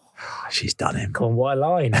 She's done him. Come on, what a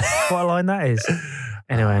line. What a line that is.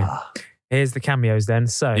 Anyway, here's the cameos then.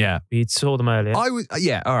 So we saw them earlier. I was,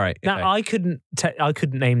 all right. Now, okay. I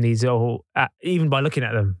couldn't name these all, even by looking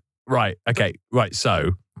at them. Right, okay, right,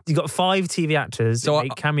 so. You got 5 TV actors who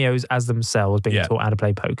make cameos as themselves being taught how to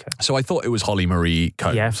play poker. So I thought it was Holly Marie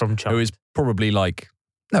Combs. Yeah, from Charmed. Who is probably like,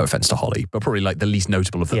 no offense to Holly, but probably like the least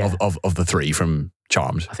notable of the 3 from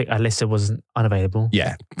Charmed. I think Alyssa wasn't unavailable.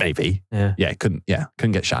 Yeah, maybe. Yeah. Couldn't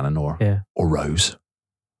get Shannon or Rose.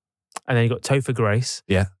 And then you got Topher Grace.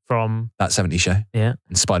 Yeah. From That 70s Show. Yeah.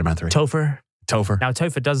 And Spider-Man 3. Topher. Now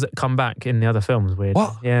Topher does come back in the other films, weird.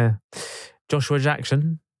 What? Yeah. Joshua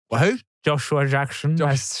Jackson. Who? Joshua Jackson.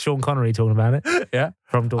 That's Sean Connery talking about it. Yeah.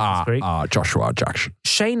 From Dawson's Creek. Joshua Jackson.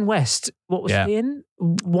 Shane West, what was he in?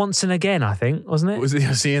 Once and Again, I think, wasn't it? Was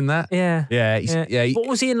he in that? Yeah. Yeah. What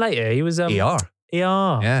was he in later? He was ER. ER.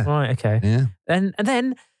 Yeah. Right, okay. Yeah. And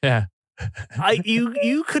then Yeah.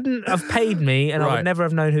 you couldn't have paid me and I would never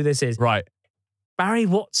have known who this is. Right. Barry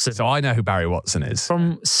Watson. So I know who Barry Watson is.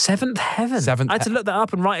 From Seventh Heaven. I had to look that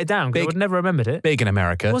up and write it down because I would never remembered it. Big in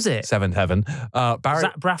America. Was it? Seventh Heaven. Was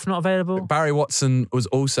Zach Braff not available? Barry Watson was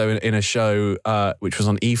also in a show which was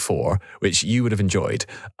on E4, which you would have enjoyed,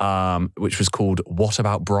 which was called What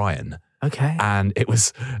About Brian? Okay. And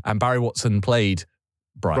Barry Watson played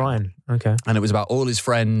Brian. Okay. And it was about all his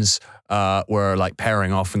friends were like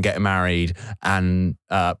pairing off and getting married, and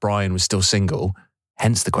Brian was still single.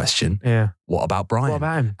 Hence the question. Yeah. What about Brian? What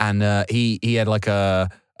about him? And he had like a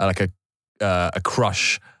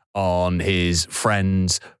crush on his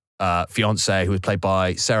friend's fiance, who was played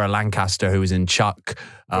by Sarah Lancaster, who was in Chuck.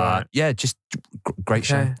 Right. Yeah, just great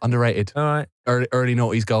show. Underrated. All right. Early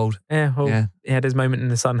noughties gold. Yeah. Well, he had his moment in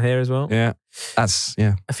the sun here as well. Yeah.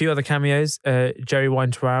 A few other cameos. Jerry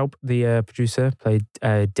Weintraub, the producer, played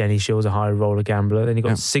Denny Shields, a high roller gambler. Then you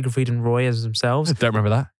got Siegfried and Roy as themselves. Don't remember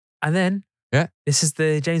that. And then this is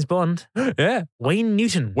the James Bond. Yeah. Wayne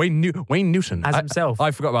Newton. Wayne Newton. As himself.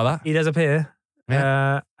 I forgot about that. He does appear.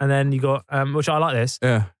 Yeah. And then you got, which I like this,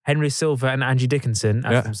 Henry Silva and Angie Dickinson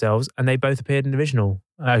as themselves, and they both appeared in the original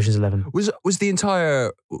Ocean's 11. Was the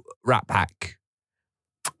entire Rat Pack?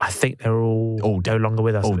 I think they're all no longer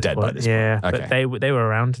with us. All at this dead point. by this Yeah, point. but Okay. they were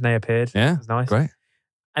around and they appeared. Yeah, it was nice. Great.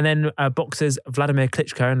 And then boxers Vladimir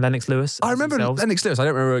Klitschko and Lennox Lewis. I remember Lennox Lewis. I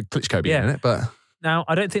don't remember Klitschko being in it, but now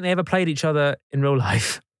I don't think they ever played each other in real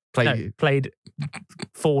life.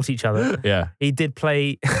 Fought each other. Yeah. He did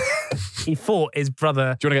play. He fought his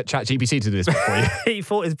brother. Do you want to get ChatGPT to do this for you? He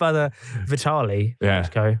fought his brother Vitaly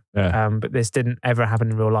Klitschko. Yeah. But this didn't ever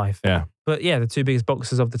happen in real life. Yeah. But yeah, the 2 biggest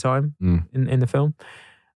boxers of the time in the film.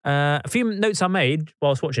 A few notes I made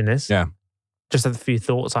whilst watching this. Yeah. Just a few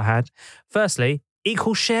thoughts I had. Firstly,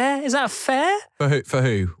 equal share. Is that fair? For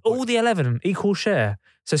who? All the 11, equal share.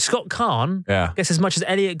 So Scott Kahn gets as much as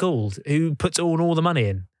Elliot Gould, who puts all the money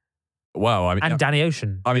in. Wow. I mean, and Danny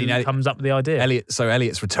Ocean, who comes up with the idea.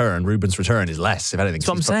 Elliot's return, Ruben's return is less, if anything. That's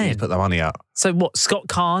what I'm saying. He's put the money out. So what, Scott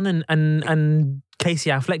Kahn and Casey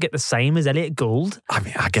Affleck get the same as Elliot Gould? I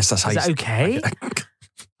mean, I guess that's how Is that okay?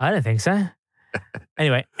 I don't think so.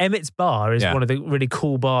 Anyway, Emmett's Bar is one of the really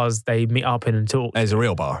cool bars they meet up in and talk. There's a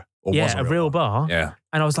real bar. Or was a real bar. Yeah.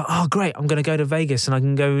 And I was like, oh, great, I'm going to go to Vegas and I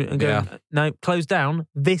can go and go. Yeah. No, closed down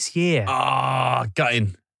this year.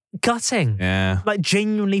 Gutting. Yeah. Like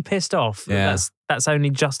genuinely pissed off. Yeah. That's only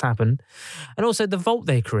just happened. And also the vault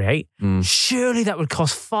they create, surely that would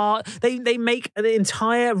cost far. They make the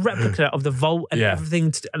entire replica of the vault and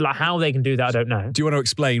everything. Like how they can do that, I don't know. Do you want to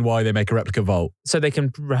explain why they make a replica vault? So they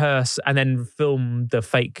can rehearse and then film the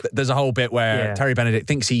fake. There's a whole bit where Terry Benedict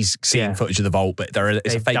thinks he's seen footage of the vault, but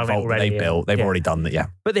it's a fake vault that they built. They've already done that,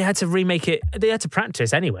 But they had to remake it. They had to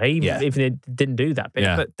practice anyway, even if they didn't do that bit.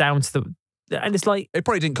 Yeah. But down to the... And it's like... It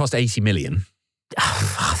probably didn't cost 80 million.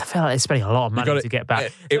 I feel like they're spending a lot of money to get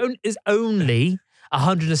back. It's only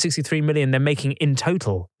 163 million they're making in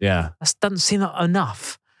total. Yeah. That doesn't seem like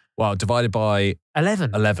enough. Well, divided by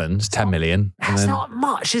 11 is 10 million. That's not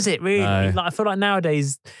much, is it, really? No. Like, I feel like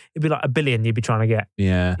nowadays it'd be like $1 billion you'd be trying to get.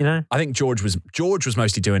 Yeah. You know? I think George was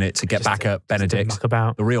mostly doing it to get back at Benedict.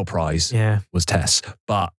 About. The real prize was Tess.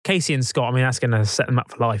 But Casey and Scott, I mean, that's going to set them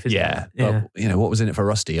up for life, isn't it? Yeah. But, what was in it for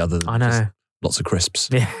Rusty other than just lots of crisps?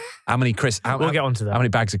 Yeah. How many crisps? We'll get onto that. How many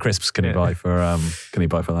bags of crisps can he buy for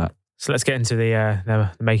that? So let's get into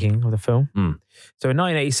the making of the film. So in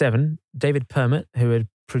 1987, David Permett, who had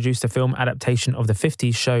produced a film adaptation of the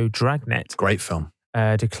 50s show Dragnet. Great film.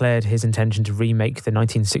 Declared his intention to remake the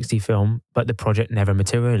 1960 film, but the project never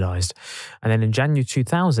materialized. And then in January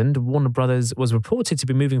 2000, Warner Brothers was reported to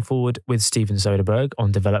be moving forward with Steven Soderbergh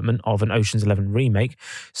on development of an Ocean's 11 remake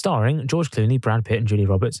starring George Clooney, Brad Pitt and Julia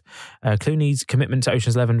Roberts. Clooney's commitment to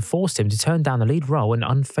Ocean's 11 forced him to turn down the lead role in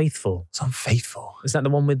Unfaithful. It's Unfaithful. Is that the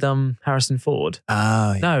one with Harrison Ford?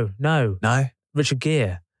 Oh, yeah. No. Richard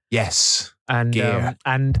Gere. Yes. And Gere.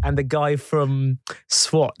 And the guy from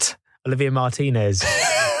SWAT. Olivia Martinez.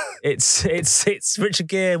 it's Richard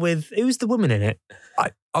Gere with, who's the woman in it?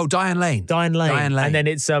 Diane Lane. Diane Lane. And then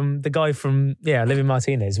it's the guy from Olivia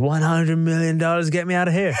Martinez. $100 million, get me out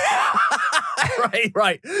of here.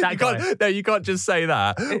 Right. You can't just say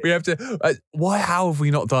that. We have to. How have we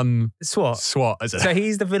not done SWAT as so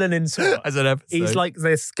he's the villain in SWAT as an episode? He's like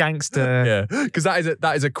this gangster. Yeah, because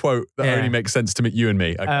that is a quote that only makes sense to you and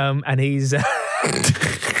me. Okay. And he's.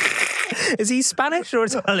 Is he Spanish or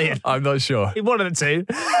Italian? I'm not sure. One of the two.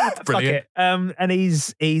 Brilliant. Fuck it. And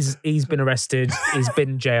he's been arrested. He's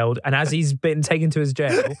been jailed, and as he's been taken to his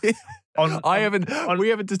jail, we haven't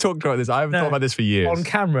talked about this. I haven't thought about this for years. On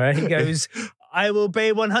camera, he goes, "I will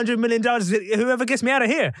pay $100 million whoever gets me out of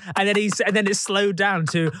here." And then it's slowed down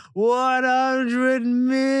to $100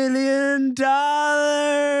 million.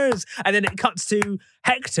 And then it cuts to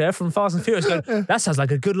Hector from Fast and Furious going, "That sounds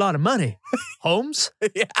like a good lot of money, Holmes."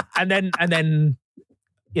 Yeah. And then Colin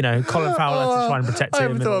Farrell had to try and protect him. I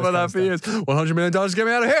haven't thought about that for years. $100 million, get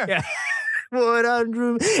me out of here. Yeah.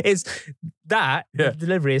 100 is that the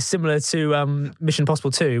delivery is similar to Mission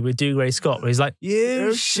Impossible 2 with Dougray Scott, where he's like,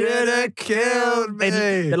 "You should have killed me."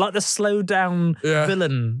 They're like the slow down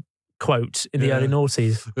villain quote in the early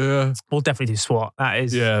noughties. Yeah, we'll definitely do SWAT. That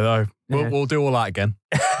is, We'll do all that again.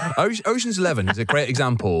 Ocean's 11 is a great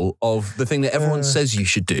example of the thing that everyone says you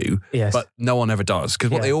should do, but no one ever does.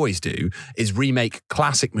 Because what they always do is remake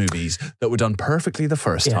classic movies that were done perfectly the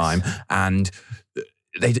first time, and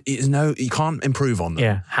you can't improve on them.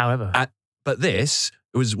 Yeah. However, but this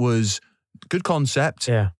was good concept.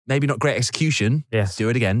 Yeah. Maybe not great execution. Yes. Do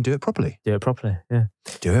it again. Do it properly. Yeah. Do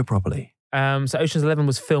it properly. So Ocean's 11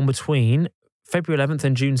 was filmed between February 11th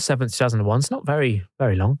and June 7th, 2001. It's not very,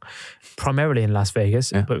 very long. Primarily in Las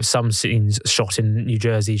Vegas, but with some scenes shot in New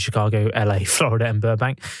Jersey, Chicago, LA, Florida, and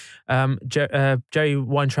Burbank. Jerry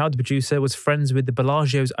Weintraub, the producer, was friends with the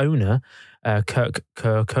Bellagio's owner, Kirk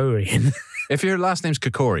Kerkorian. If your last name's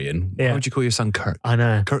Kerkorian, why would you call your son Kirk? I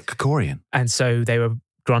know. Kirk Kerkorian. And so they were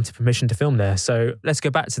granted permission to film there. So let's go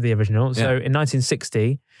back to the original. So in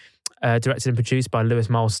 1960, directed and produced by Lewis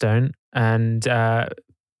Milestone, and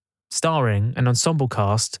starring an ensemble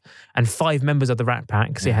cast and 5 members of the Rat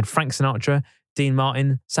Pack. So you had Frank Sinatra, Dean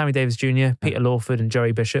Martin, Sammy Davis Jr., Peter Lawford, and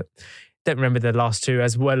Joey Bishop. Don't remember the last 2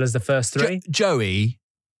 as well as the first 3. Joey,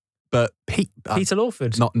 but Peter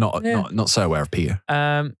Lawford. Not so aware of Peter.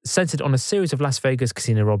 Centered on a series of Las Vegas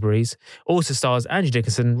casino robberies. Also stars Andrew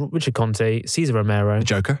Dickinson, Richard Conte, Cesar Romero, the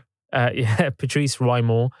Joker. Patrice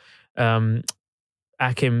Rymore,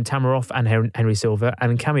 Akim Tamaroff and Henry Silver,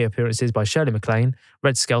 and cameo appearances by Shirley MacLaine,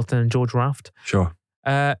 Red Skelton, and George Raft. Sure.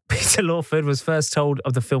 Peter Lawford was first told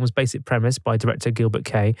of the film's basic premise by director Gilbert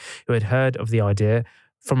Kay, who had heard of the idea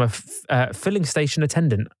from a filling station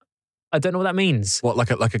attendant. I don't know what that means. What, like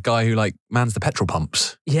a guy who mans the petrol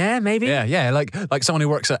pumps? Yeah, maybe. Yeah, like someone who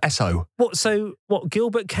works at Esso. What?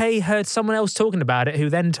 Gilbert Kay heard someone else talking about it, who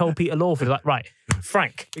then told Peter Lawford, right,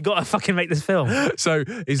 Frank, we got to fucking make this film. So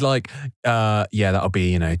he's like, that'll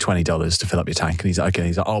be $20 to fill up your tank, and he's like, okay.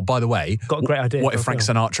 He's like, oh, by the way, got a great idea. What if Frank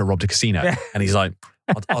Sinatra robbed a casino? Yeah. And he's like,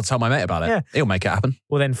 I'll tell my mate about it. Yeah. He'll make it happen.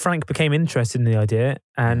 Well, then Frank became interested in the idea,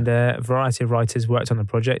 and a variety of writers worked on the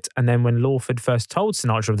project. And then when Lawford first told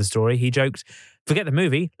Sinatra of the story, he joked, "Forget the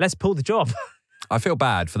movie, let's pull the job." I feel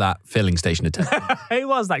bad for that filling station attendant. Who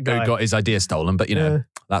was that guy? Who got his idea stolen, but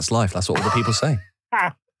that's life. That's what all the people say.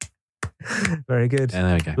 Very good. Yeah,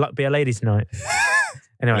 there we go. Luck be a lady tonight.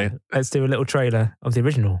 Anyway, let's do a little trailer of the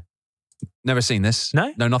original. Never seen this.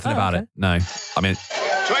 No? No, nothing about it. No. I mean...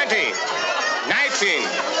 20, 19, 18,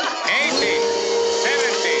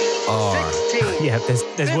 17, 16. Yeah, there's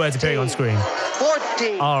 15, words appearing on screen.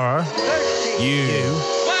 14, R. 13, U.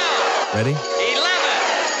 12. Ready? 11,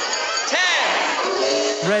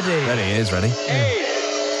 10. Ready. Ready, it is ready. 8,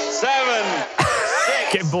 7,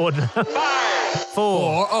 6. Getting bored now. 5.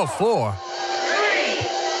 4. Oh, 4. 3,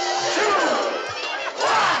 2,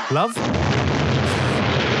 1. Love?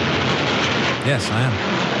 Yes, I am.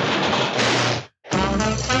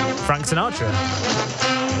 Frank Sinatra.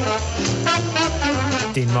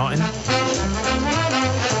 Dean Martin.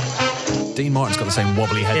 Dean Martin's got the same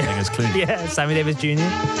wobbly head thing as Clooney. Yeah, Sammy Davis Jr.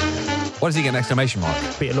 What does he get an exclamation mark?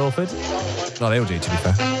 Peter Lawford. No, they all do, to be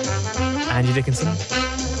fair. Angie Dickinson.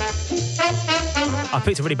 I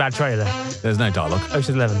picked a really bad trailer. There's no dialogue. Ocean's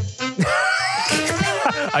 11.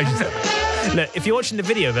 Look, if you're watching the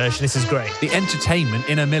video version, this is great. The entertainment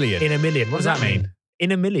in a million. In a million. What does that mean?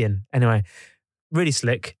 In a million. Anyway, really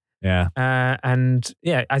slick. Yeah. And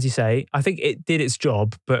yeah, as you say, I think it did its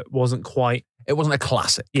job, but wasn't quite. It wasn't a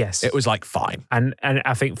classic. Yes. It was like fine. And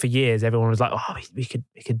I think for years everyone was like, oh, we could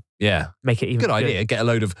make it even good idea. Get a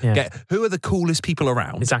load of who are the coolest people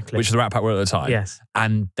around? Exactly. Which the Rat Pack were at the time. Yes.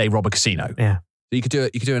 And they rob a casino. Yeah. So you could do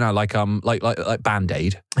it now like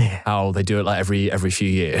Band-Aid. Yeah. How they do it like every few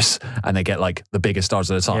years and they get like the biggest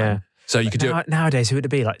stars at a time. Yeah. So you could do it nowadays. Who would it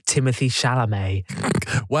be? Like Timothy Chalamet.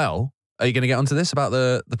 Well, are you going to get onto this about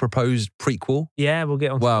the proposed prequel? Yeah, we'll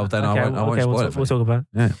get onto Well, that. then I won't spoil it. We'll talk about it.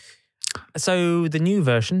 Yeah. So the new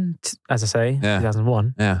version, as I say,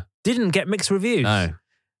 2001, didn't get mixed reviews. No.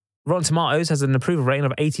 Rotten Tomatoes has an approval rating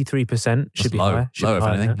of 83%. Should be low. higher. Low, if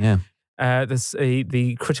anything. Yeah.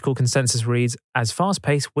 The critical consensus reads, as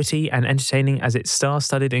fast-paced, witty and entertaining as it's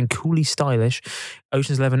star-studded and coolly stylish,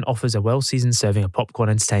 Ocean's 11 offers a well-seasoned serving of popcorn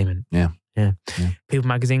entertainment. Yeah. People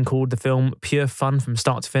magazine called the film pure fun from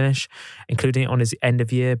start to finish, including it on its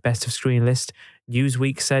end-of-year best of screen list.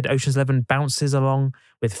 Newsweek said Ocean's 11 bounces along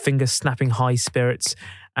with finger-snapping high spirits,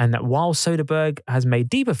 and that while Soderbergh has made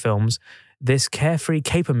deeper films, this carefree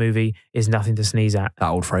caper movie is nothing to sneeze at. That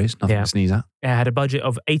old phrase, nothing to sneeze at. It had a budget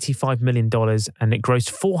of $85 million and it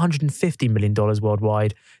grossed $450 million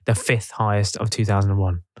worldwide, the fifth highest of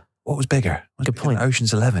 2001. What was bigger? Good point.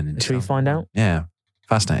 Ocean's 11. Should we find out? Yeah.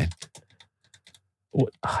 Fascinating.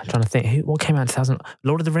 I'm trying to think. What came out in 2000?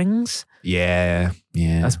 Lord of the Rings? Yeah.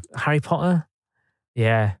 That's Harry Potter?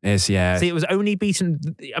 Yeah. See, it was only beaten.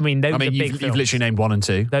 I mean, those are big you've films. literally named 1 and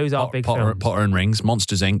 2. Those are big films. Potter and Rings,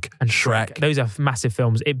 Monsters Inc., and Shrek. Those are massive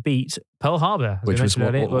films. It beat Pearl Harbor, which was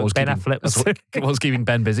what was Ben keeping, Affleck was keeping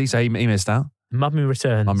Ben busy, so he missed out. Mummy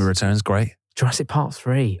Returns. Great. Jurassic Park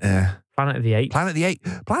 3. Yeah. Planet of the Apes. Planet of the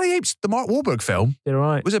Apes, the Mark Wahlberg film. You're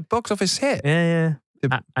right. Was a box office hit. Yeah.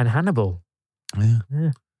 And Hannibal.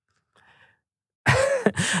 Yeah.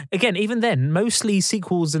 Again, even then, mostly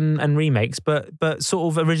sequels and remakes, but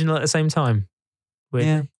sort of original at the same time.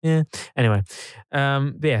 Weird. Yeah. Anyway,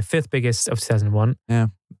 fifth biggest of 2001. Yeah.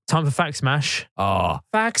 Time for Fact Smash. Oh.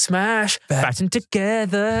 Fact Smash. Facting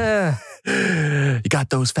together. You got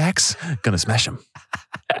those facts? Gonna smash them.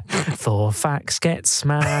 4 facts get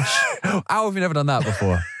smashed. How have you never done that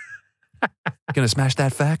before? Gonna smash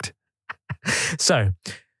that fact? So,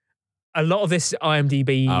 a lot of this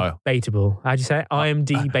IMDb baitable. How'd you say it?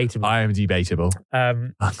 IMDb-baitable. IMDb-baitable.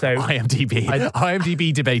 So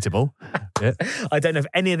IMDb debatable. Yeah. I don't know if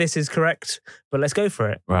any of this is correct, but let's go for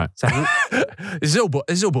it. Right. So, this is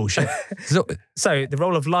all bullshit. So the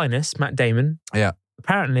role of Linus, Matt Damon,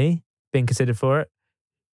 apparently being considered for it,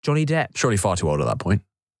 Johnny Depp. Surely far too old at that point.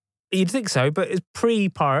 You'd think so, but it's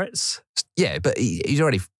pre-Pirates. Yeah, but he's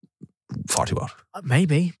already far too old.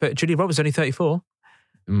 Maybe, but Julia Roberts only 34.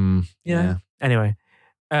 Yeah. Anyway,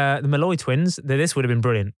 the Malloy twins, this would have been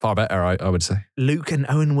brilliant. Far better, I would say. Luke and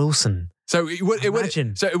Owen Wilson. So it would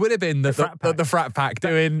have been the frat pack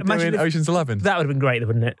doing Ocean's 11. That would have been great,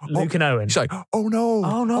 wouldn't it? Luke and Owen. She's like, oh no.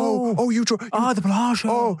 Oh, you drove. the Bellagio.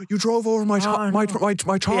 Oh, you drove over my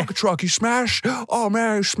Tonka truck. You smashed. Oh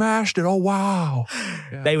man, you smashed it. Oh wow.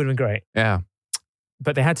 Yeah. They would have been great. Yeah.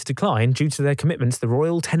 But they had to decline due to their commitment to the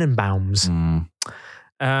Royal Tenenbaums.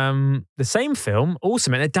 The same film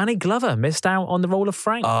also meant that Danny Glover missed out on the role of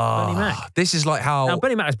Frank. Bernie Mac. This is like how... Now,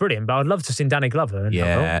 Bernie Mac is brilliant, but I'd love to have seen Danny Glover.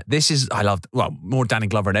 More Danny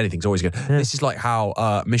Glover in anything's always good. Yeah. This is like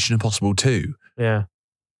how Mission Impossible 2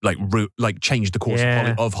 changed the course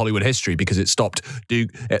of Hollywood history because it stopped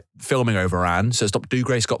filming overran, so it stopped Doug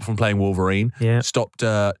Gray Scott from playing Wolverine, stopped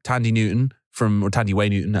Tandy Way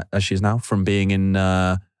Newton, as she is now, from being in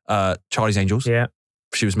Charlie's Angels. Yeah.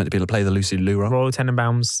 She was meant to be able to play the Lucy Liu role. Royal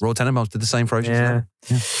Tenenbaums did the same for Ocean's 11.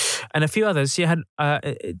 And a few others. She had,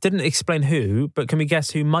 it didn't explain who, but can we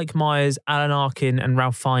guess who Mike Myers, Alan Arkin, and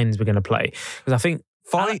Ralph Fiennes were going to play? Because I think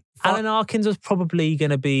Alan Arkin was probably going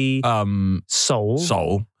to be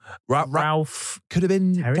Soul. Ralph could have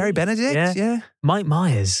been Gary Benedict. Yeah. Mike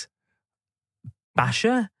Myers.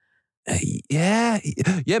 Basher? Yeah,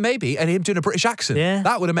 maybe. And him doing a British accent. Yeah.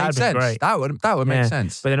 That would have made sense. Great. That would make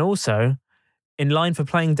sense. But then also, in line for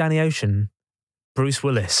playing Danny Ocean, Bruce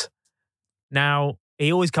Willis. Now,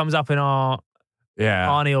 he always comes up in our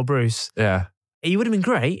Arnie or Bruce. Yeah. He would have been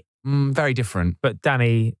great. Very different. But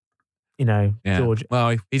Danny, George.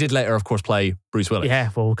 Well, he did later, of course, play Bruce Willis. Yeah,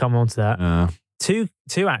 well, we'll come on to that.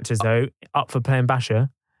 Two actors, though, up for playing Basher.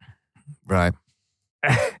 Right.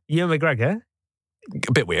 Ewan McGregor.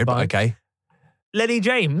 A bit weird, but okay. Lenny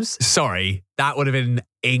James. Sorry, that would have been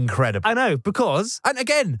incredible. I know, because... And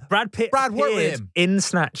again, Brad Pitt worked with appeared him. in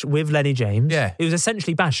Snatch with Lenny James. Yeah. It was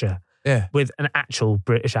essentially Basher. Yeah. With an actual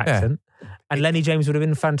British accent. And Lenny James would have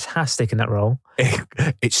been fantastic in that role.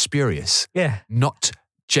 It's spurious. Yeah. Not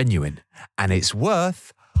genuine. And it's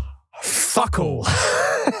worth fuck all.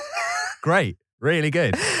 Great. Really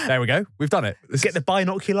good. There we go. We've done it. Get the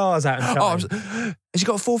binoculars out and has he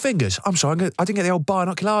got 4 fingers? I'm sorry, I didn't get the old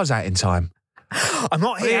binoculars out in time. I'm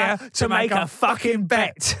not here to make a fucking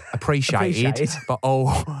bet. Appreciated. But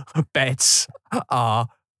all bets are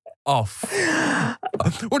off.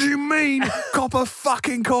 What do you mean? Copper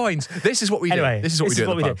fucking coins. This is what we do. Anyway, This is what we do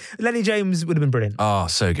at the pub. Lenny James would have been brilliant. Oh,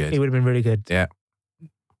 so good. He would have been really good. Yeah.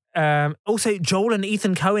 Also, Joel and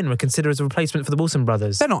Ethan Coen were considered as a replacement for the Wilson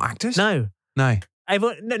brothers. They're not actors. No. No.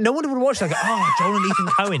 No one would watch that. Oh, Joel and Ethan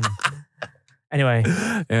Coen. Anyway.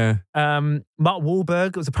 Yeah. Mark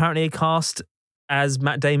Wahlberg was apparently cast as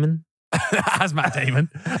Matt Damon. As Matt Damon.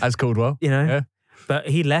 As Caldwell. You know? Yeah. But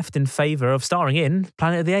he left in favour of starring in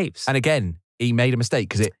Planet of the Apes. And again, he made a mistake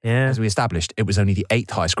because as we established, it was only the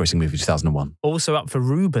 8th highest grossing movie of 2001. Also up for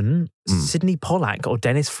Ruben, Sidney Pollack or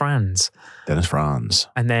Dennis Franz. Dennis Franz.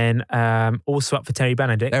 And then also up for Terry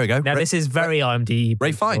Benedict. There we go. Now, this is very IMDb.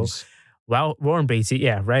 Ray Fiennes. Well, Warren Beatty.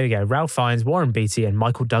 Yeah, there we go. Ralph Fiennes, Warren Beatty, and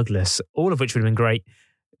Michael Douglas, all of which would have been great.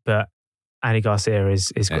 But Andy Garcia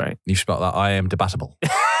is great. You spelled that. I am debatable.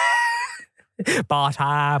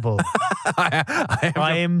 Bartable.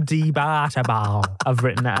 I am debatable. I've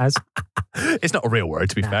written that as. It's not a real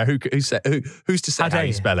word, to be fair. Who's to say how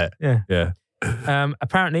you spell it? Yeah.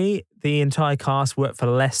 Apparently, the entire cast worked for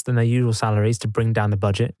less than their usual salaries to bring down the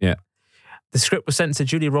budget. Yeah. The script was sent to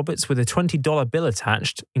Julia Roberts with a $20 bill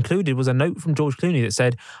attached. Included was a note from George Clooney that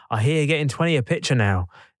said, I hear you're getting 20 a picture now.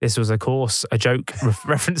 This was, of course, a joke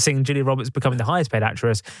referencing Julia Roberts becoming the highest paid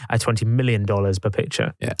actress at $20 million per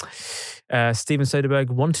picture. Yeah. Steven Soderbergh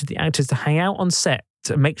wanted the actors to hang out on set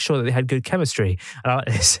to make sure that they had good chemistry. And I like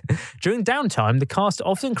this. During downtime, the cast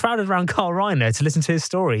often crowded around Carl Reiner to listen to his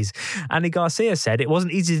stories. Andy Garcia said it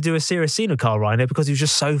wasn't easy to do a serious scene with Carl Reiner because he was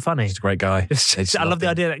just so funny. He's a great guy. I love the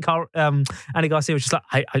idea that Andy Garcia was just like,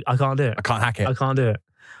 I can't do it. I can't hack it. I can't do it.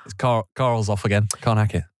 Carl's off again. Can't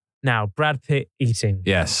hack it. Now, Brad Pitt eating.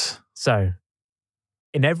 Yes. So,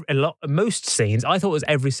 in most scenes, I thought it was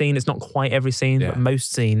every scene. It's not quite every scene, but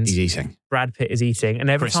most scenes. He's eating. Brad Pitt is eating. And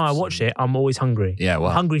every time I watch it, I'm always hungry. Yeah,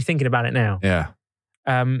 well. I'm hungry thinking about it now. Yeah.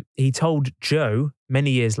 He told Joe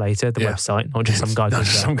many years later, the website, not just some guy called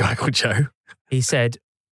Joe. Some guy called Joe. He said,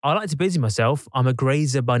 I like to busy myself. I'm a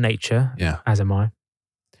grazer by nature, as am I.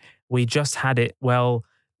 We just had it. Well,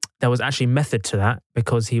 there was actually method to that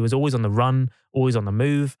because he was always on the run, always on the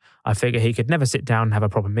move. I figure he could never sit down and have a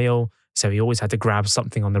proper meal, so he always had to grab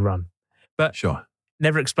something on the run. But sure,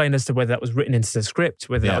 never explained as to whether that was written into the script,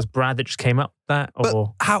 whether that was Brad that just came up with that,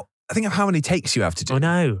 or how. I think of how many takes you have to do. I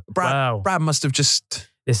know. Brad must have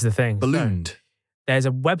just. This is the thing. Ballooned. So, there's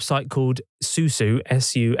a website called Susu,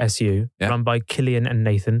 S-U-S-U, run by Killian and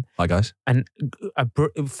Nathan. Hi, guys. And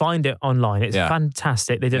find it online. It's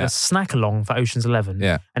fantastic. They did a snack along for Ocean's 11.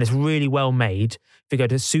 Yeah. And it's really well made. If you go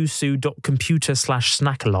to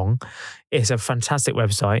susu.computer/snackalong, it's a fantastic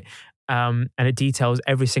website. And it details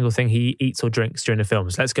every single thing he eats or drinks during the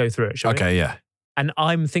films. Let's go through it, shall we? Okay, yeah. And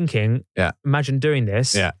I'm thinking, imagine doing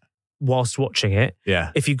this whilst watching it.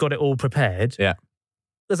 Yeah. If you got it all prepared. Yeah.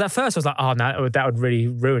 Because at first I was like, oh, no, that would really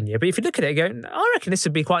ruin you. But if you look at it and go, I reckon this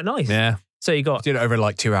would be quite nice. Yeah. So you got... Did it over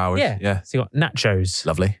like 2 hours. Yeah. So you got nachos.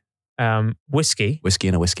 Lovely. Whiskey. Whiskey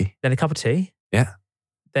and a whiskey. Then a cup of tea. Yeah.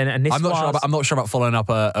 Then a Niswas. I'm not sure about following up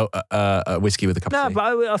a whiskey with a cup of tea. No,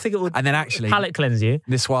 but I think it would... And then actually... palate cleanse you.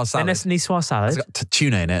 Niswas salad. Then a Niswas salad. It's got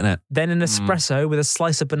tuna in it, isn't it? Then an espresso with a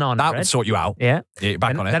slice of banana That bread. would sort you out. Yeah.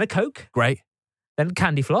 Back on it. Then a Coke. Great. Then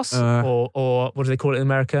candy floss. Or what do they call it in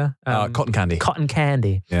America? Cotton candy. Cotton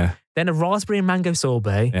candy. Yeah. Then a raspberry and mango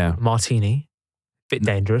sorbet martini. Bit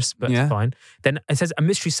dangerous, but it's fine. Then it says a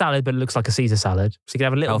mystery salad, but it looks like a Caesar salad. So you can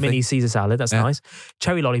have a little mini Caesar salad. That's nice.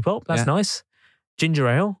 Cherry lollipop. That's nice. Ginger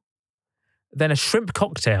ale. Then a shrimp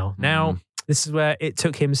cocktail. Now, this is where it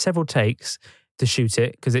took him several takes to shoot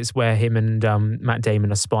it because it's where him and Matt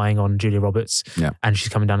Damon are spying on Julia Roberts. Yeah. And she's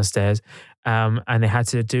coming down the stairs. And they had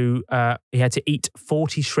to do, he had to eat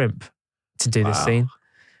 40 shrimp to do this scene.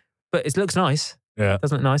 But it looks nice. Yeah.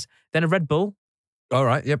 Doesn't it nice? Then a Red Bull. All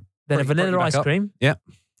right. Yep. Then a vanilla ice cream. Yeah.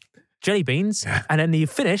 Jelly beans. And then you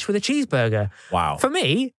finish with a cheeseburger. Wow. For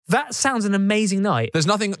me, that sounds an amazing night. There's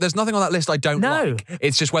nothing on that list I don't like.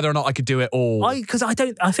 It's just whether or not I could do it all. I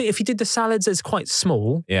think if you did the salads, it's quite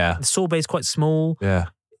small. Yeah. The sorbet is quite small. Yeah.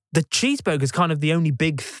 the cheeseburger is kind of the only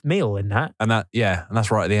big meal in that. And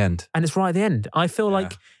that's right at the end. And it's right at the end. I feel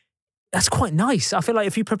like that's quite nice. I feel like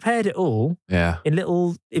if you prepared it all in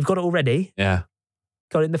little, you've got it all ready. Yeah.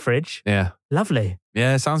 Got it in the fridge. Yeah. Lovely.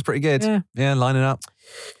 Yeah, sounds pretty good. Yeah, line it up.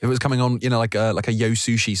 If it was coming on, like a Yo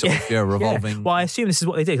Sushi sort of revolving. Yeah. Well, I assume this is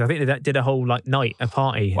what they did. I think they did a whole night, a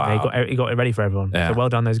party. Wow. They got it ready for everyone. Yeah. So well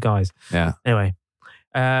done, those guys. Yeah. Anyway,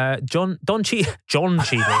 John Cheadle,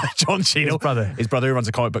 his brother who runs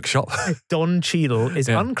a comic book shop. Don Cheadle is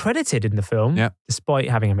uncredited in the film, despite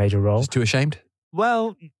having a major role. Just too ashamed.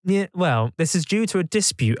 Well, this is due to a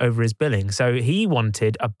dispute over his billing. So he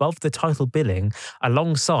wanted above the title billing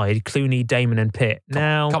alongside Clooney, Damon, and Pitt.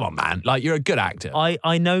 Come on, man! Like, you're a good actor.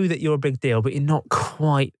 I know that you're a big deal, but you're not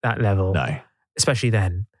quite that level. No, especially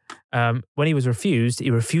then. When he refused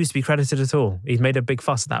to be credited at all. He'd made a big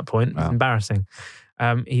fuss at that point. Wow. It's embarrassing.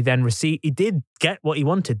 He then he did get what he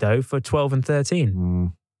wanted though for 12 and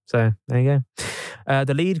 13. So there you go.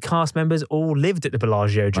 The lead cast members all lived at the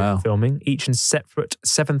Bellagio during filming, each in separate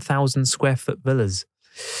 7,000 square foot villas.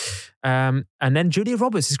 And then Julia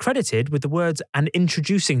Roberts is credited with the words "and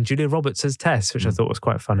introducing Julia Roberts as Tess," which I thought was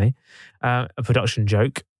quite funny. A production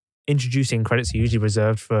joke. Introducing credits are usually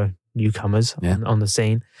reserved for newcomers on the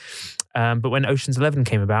scene. But when Ocean's 11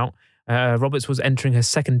 came about, Roberts was entering her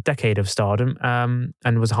second decade of stardom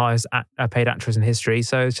and was the highest paid actress in history.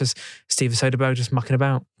 So it's just Steven Soderbergh just mucking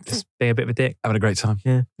about, just being a bit of a dick. Having a great time.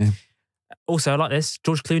 Yeah. Also, I like this.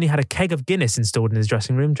 George Clooney had a keg of Guinness installed in his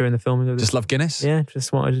dressing room during the filming of this. Just love Guinness? Yeah,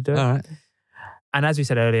 just wanted to do it. All right. And as we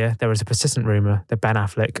said earlier, there was a persistent rumour that Ben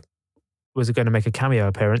Affleck was going to make a cameo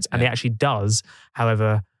appearance, and he actually does.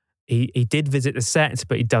 However, he did visit the set,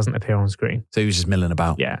 but he doesn't appear on screen. So he was just milling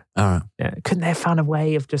about. Yeah. All right. Yeah. Couldn't they have found a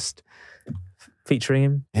way of just featuring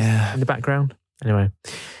him in the background? Anyway,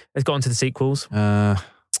 let's go on to the sequels.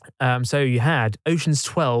 So you had Ocean's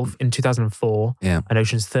 12 in 2004 and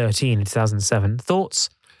Ocean's 13 in 2007. Thoughts?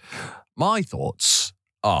 My thoughts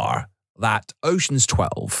are that Ocean's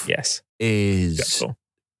 12 is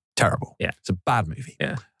terrible. Yeah. It's a bad movie.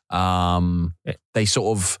 Yeah. They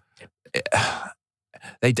sort of...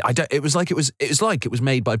 It was like it was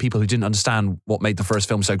made by people who didn't understand what made the first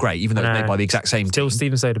film so great, even though it was made by the exact same Still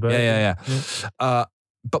team. Steven Soderbergh. Yeah.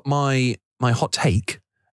 But my hot take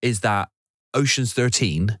is that Ocean's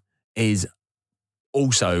 13 is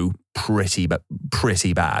also pretty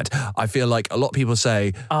bad. I feel like a lot of people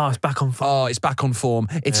say, "Oh, it's back on form." Oh, it's back on form.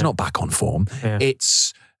 It's not back on form. Yeah.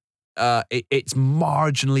 It's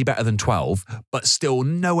marginally better than 12, but still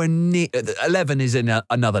nowhere near. 11 is in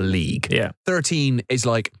another league. Yeah. 13 is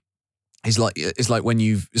like when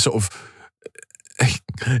you've sort of.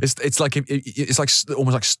 It's like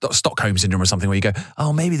almost like Stockholm syndrome or something, where you go,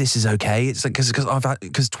 oh, maybe this is okay. It's like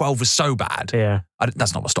because 12 was so bad. Yeah,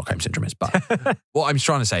 that's not what Stockholm syndrome is, but what I'm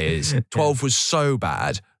trying to say is 12 was so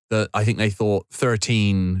bad that I think they thought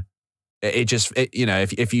 13. If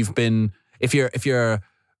you're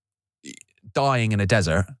dying in a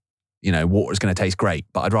desert, water's going to taste great,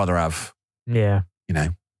 but I'd rather have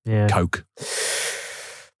Coke.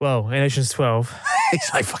 Well, in Ocean's 12.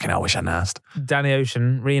 It's like, fucking hell, I wish I hadn't asked. Danny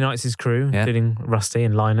Ocean reunites his crew, including Rusty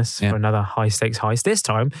and Linus, for another high-stakes heist. This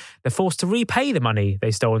time, they're forced to repay the money they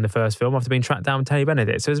stole in the first film after being tracked down with Tony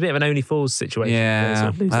Benedict. So it's a bit of an Only Fools situation. They sort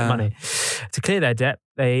of lose their money. To clear their debt,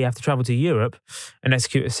 they have to travel to Europe and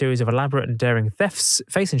execute a series of elaborate and daring thefts,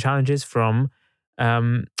 facing challenges from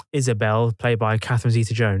Isabel, played by Catherine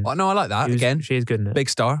Zeta-Jones. Oh, no, I like that. Again, she is good in it. Big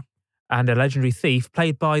star. And a legendary thief,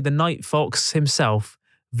 played by the Night Fox himself,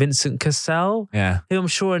 Vincent Cassel, who I'm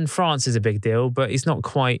sure in France is a big deal, but he's not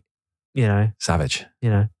quite, savage.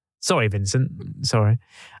 Sorry, Vincent. Sorry.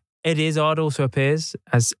 Eddie Izzard also appears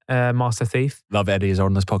as Master Thief. Love Eddie Izzard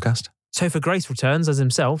on this podcast. Topher Grace returns as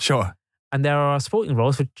himself. Sure. And there are supporting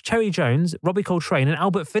roles for Cherry Jones, Robbie Coltrane, and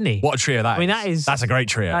Albert Finney. What a trio that is. That's a great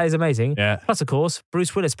trio. That is amazing. Yeah. Plus, of course,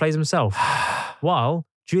 Bruce Willis plays himself. While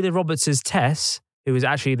Julia Roberts' Tess, who is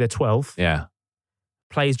actually the 12th,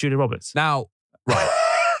 plays Julia Roberts. Now, right.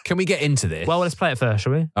 Can we get into this? Well, let's play it first,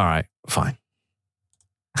 shall we? All right, fine.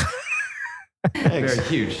 Thanks. Very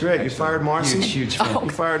huge. Great. You fired Marcy? Huge fan. You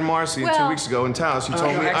fired Marcy 2 weeks ago in Taos. You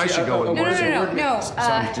told me I should go with Marcy. No.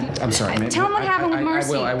 I'm sorry. Tell him what happened with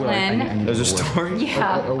Marcy, I will. Glenn. There's a story?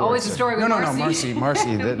 Yeah, always a story with Marcy. No,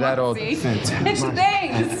 Marcy. That old... Thanks.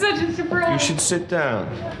 It's such a surprise. You should sit down.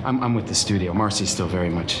 I'm with the studio. Marcy's still very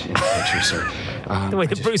much in the picture, sir. The way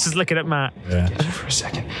that Bruce is looking at Matt. Yeah. For a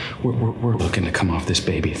second. We're looking to come off this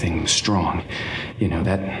baby thing strong.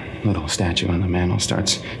 That little statue on the mantle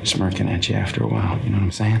starts smirking at you after a while. You know what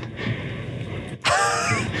I'm saying?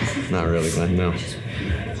 Not really, Glenn, no.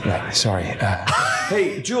 Right, sorry.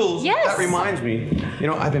 Hey, Jules. Yes. That reminds me. You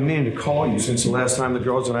know, I've been meaning to call you since the last time the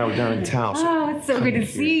girls and I were down in town. So Oh, it's so good to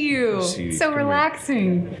see you. See, So come here.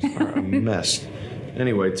 relaxing. a mess.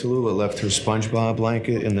 Anyway, Tallulah left her SpongeBob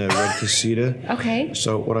blanket in the red casita. Okay.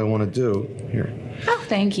 So what I want to do here Oh,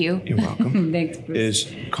 thank you. You're welcome. Thanks, Bruce.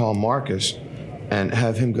 is call Marcus and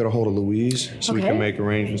have him get a hold of Louise so we Okay. can make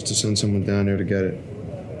arrangements to send someone down there to get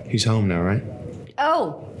it. He's home now, right?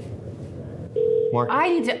 Oh, Marcus. I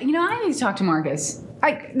need to talk to Marcus.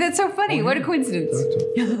 That's so funny. What a coincidence.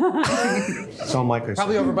 Tell Mike I said-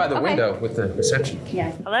 Probably over by the Okay. window with the reception.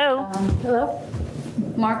 Yeah. Hello. Hello.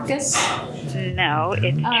 Marcus. No,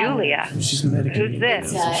 it's Julia. She's Who's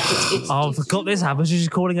this? Oh, I forgot this happened. She's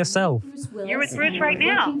calling herself. You're with Bruce right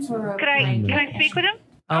now. Can I speak with him?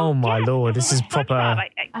 Oh my lord, this is proper.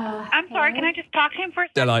 I'm sorry. Can I just talk to him for a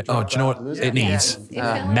They're like, oh, do you know what it needs?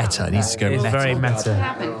 Meta. It needs to go It's meta. very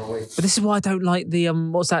meta. But this is why I don't like the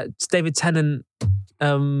what's that? It's David Tennant.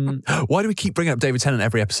 Why do we keep bringing up David Tennant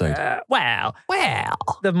every episode? Well,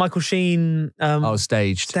 the Michael Sheen.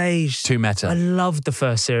 Staged. Too meta. I loved the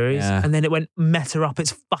first series, Yeah. and then it went meta up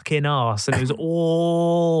its fucking arse, and it was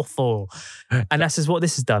awful. And that's just what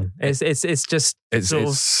this has done. It's just sort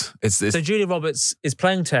of. So Julia Roberts is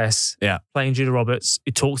playing Tess. Yeah. Playing Julia Roberts.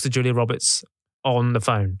 Who talks to Julia Roberts on the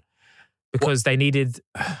phone because they needed.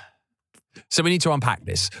 So we need to unpack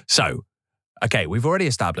this. So, okay, we've already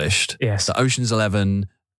established Yes. that Ocean's 11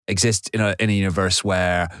 exists in a universe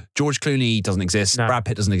where George Clooney doesn't exist, Brad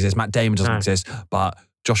Pitt doesn't exist, Matt Damon doesn't exist, but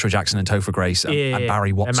Joshua Jackson and Topher Grace and, Yeah, and yeah, Barry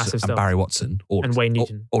yeah. Watson Massive stuff. all, And Wayne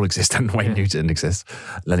Newton. all exist, and Wayne Newton exists,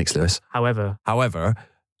 Lennox Lewis. However,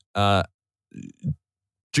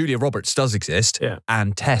 Julia Roberts does exist,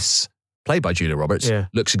 and Tess, played by Julia Roberts,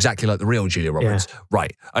 looks exactly like the real Julia Roberts.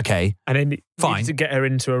 Right, okay. And then Fine. needed to get her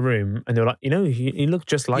into a room, and they were like, you look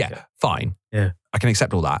just like her. Fine. Yeah. I can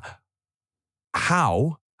accept all that.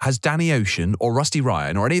 How has Danny Ocean or Rusty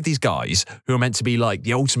Ryan or any of these guys who are meant to be like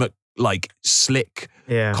the ultimate, like, slick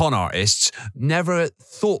con artists never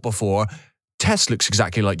thought before, Tess looks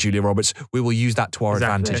exactly like Julia Roberts, we will use that to our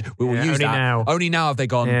advantage. We will use only that. now. Only now have they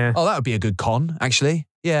gone, oh, that would be a good con, actually.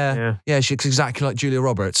 Yeah, she looks exactly like Julia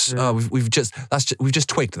Roberts. Oh, we've just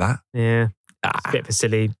twigged that. Yeah. It's a bit of a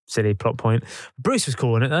silly plot point. Bruce was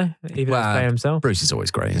cool in it though, even though he's playing himself. Bruce is always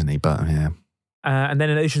great, isn't he? But yeah. And then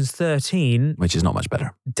in Ocean's 13, which is not much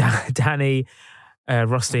better. Danny,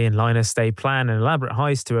 Rusty, and Linus, they plan an elaborate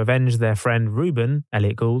heist to avenge their friend Ruben,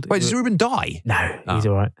 Elliot Gould. Wait, does Ruben die? No, he's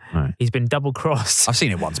all right. He's been double crossed. I've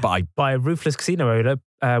seen it once, but by a ruthless casino owner,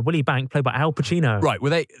 Willie Bank, played by Al Pacino. Right.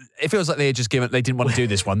 Well, it feels like they had just given. They didn't want to do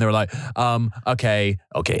this one. They were like, okay.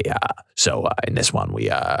 So in this one, we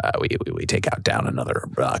take out down another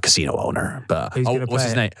casino owner. But what's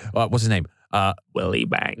his name? What's his name? Willie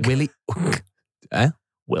Bank. Willie.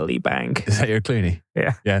 Willie Bank. Is that your Clooney?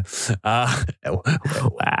 Yeah. Yeah.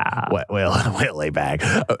 Wow. Willie Bank.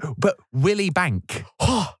 But Willie Bank.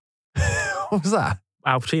 What was that?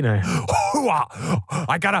 Al Pacino.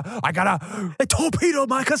 I gotta torpedo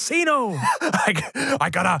my casino. I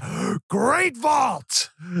got a great vault.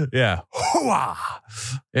 Yeah.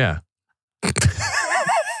 Yeah.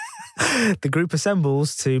 The group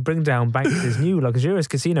assembles to bring down Banks' new luxurious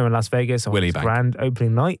casino in Las Vegas on its grand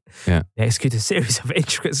opening night. Yeah. They execute a series of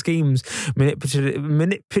intricate schemes,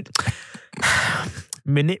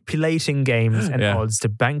 manipulating games and odds to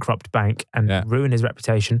bankrupt Bank and ruin his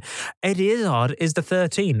reputation. Eddie Izzard is the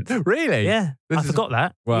 13th. Really? Yeah. I forgot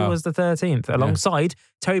that. Wow. He was the 13th alongside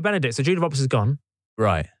Terry Benedict. So Julia Roberts is gone.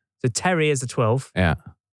 Right. So Terry is the 12th. Yeah.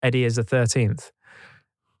 Eddie is the 13th.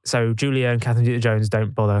 So Julia and Catherine Zeta-Jones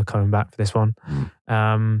don't bother coming back for this one.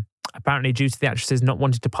 Apparently due to the actresses not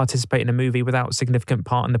wanting to participate in a movie without a significant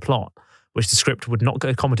part in the plot, which the script would not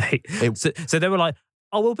accommodate. So they were like,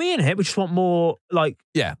 oh, we'll be in it. We just want more like...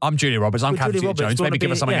 Yeah, I'm Julia Roberts. I'm Catherine Zeta-Jones. Maybe give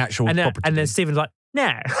us something actual. And then Stephen's like,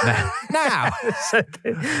 no. Now.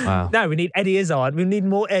 Wow. No, we need Eddie Izzard. We need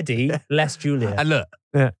more Eddie, less Julia. And look,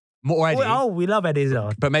 more Eddie. Oh, we love Eddie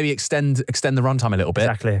Izzard. But maybe extend the runtime a little bit.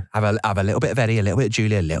 Exactly. Have a little bit of Eddie, a little bit of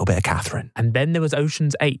Julia, a little bit of Catherine. And then there was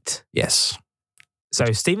Ocean's 8. Yes. So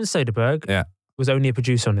Steven Soderbergh was only a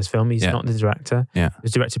producer on this film. He's not the director. Yeah. It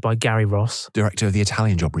was directed by Gary Ross. Director of the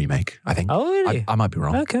Italian Job remake, I think. Oh, really? I might be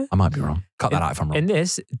wrong. Okay. I might be wrong. Cut that out if I'm wrong. In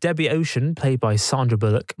this, Debbie Ocean, played by Sandra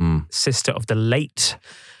Bullock, sister of the late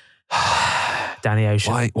Danny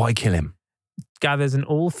Ocean. Why kill him? Gathers an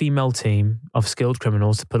all-female team of skilled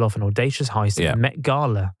criminals to pull off an audacious heist at the Met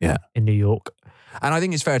Gala in New York. And I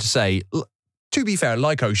think it's fair to say, to be fair,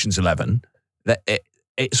 like Ocean's 11, that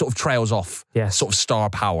it sort of trails off sort of star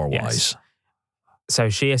power-wise. Yes. So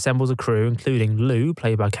she assembles a crew, including Lou,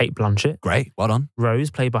 played by Kate Blanchett. Great, well done. Rose,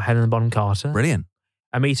 played by Helena Bonham Carter. Brilliant.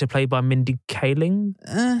 Amita, played by Mindy Kaling.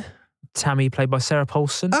 Tammy, played by Sarah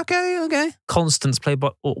Paulson. Okay. Constance, played by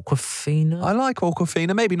Awkwafina. I like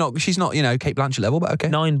Awkwafina. Maybe not. She's not, Kate Blanchett level, but okay.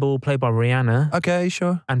 Nine Ball, played by Rihanna. Okay,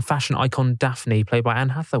 sure. And fashion icon Daphne, played by Anne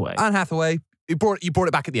Hathaway. Anne Hathaway. You brought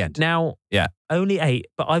it back at the end. Now, yeah, only 8,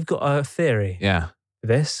 but I've got a theory. Yeah. For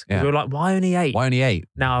this. Yeah. We were like, why only 8? Why only 8?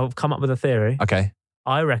 Now I've come up with a theory. Okay.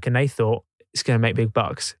 I reckon they thought it's going to make big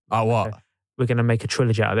bucks. Oh, what? We're going to make a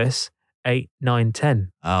trilogy out of this. 8, 9,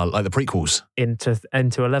 10. Oh, like the prequels. Into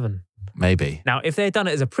 11. Maybe. Now, if they had done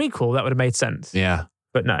it as a prequel, that would have made sense. Yeah.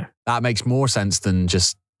 But no. That makes more sense than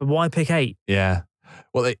just... But why pick 8? Yeah.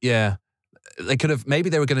 Well, they could have... Maybe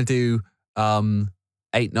they were going to do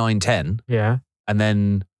 8, 9, 10. Yeah. And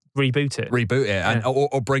then... Reboot it. And,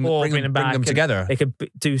 or bring them together. They could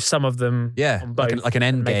do some of them on both. Like an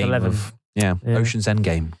end game 11. of... Yeah, Ocean's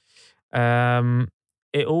Endgame.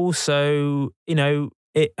 It also,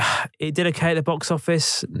 it did okay at the box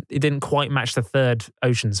office. It didn't quite match the third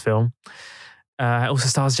Ocean's film. It also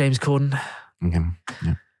stars James Corden. Okay.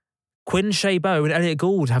 Yeah. Quinn Shaybo and Elliot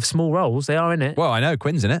Gould have small roles. They are in it. Well, I know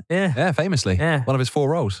Quinn's in it. Yeah, famously. Yeah, one of his 4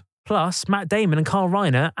 roles. Plus, Matt Damon and Carl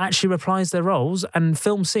Reiner actually reprise their roles and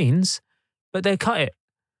film scenes, but they cut it.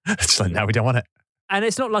 It's like, no, we don't want it. And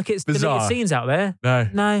it's not like it's bizarre. deleted scenes out there.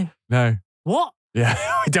 No. What? Yeah,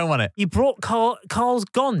 we don't want it. You brought Carl's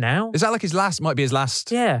gone now. Is that like his last? Might be his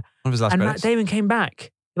last. Yeah. One of his last and credits. Matt Damon came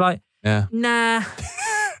back. You're like, yeah. Nah.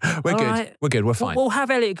 We're good. Right. We're good. We're fine. We'll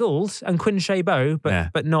have Elliot Gould and Quinn Shaybo,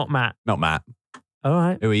 but not Matt. Not Matt. All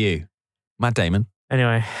right. Who are you? Matt Damon.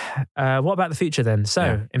 Anyway, what about the future then?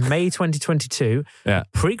 So, in May 2022, a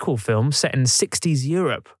prequel film set in 60s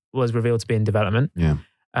Europe was revealed to be in development. Yeah.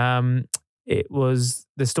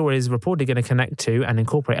 The story is reportedly going to connect to and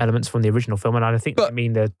incorporate elements from the original film, and I think they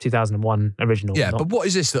mean the 2001 original. Yeah, but what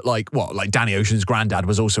is this that like Danny Ocean's granddad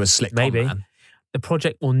was also a slick con man? The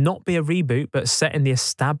project will not be a reboot, but set in the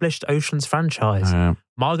established Ocean's franchise.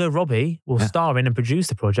 Margot Robbie will star in and produce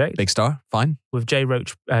the project. Big star, fine. With Jay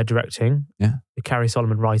Roach directing. Yeah. With Carrie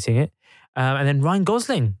Solomon writing it. And then Ryan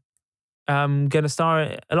Gosling going to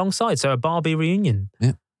star alongside. So a Barbie reunion.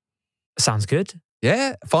 Yeah. Sounds good.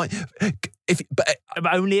 Yeah, fine.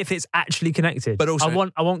 But only if it's actually connected. But also,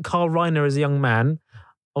 I want Carl Reiner as a young man.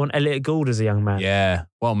 I want Elliot Gould as a young man. Yeah.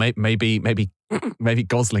 Well, maybe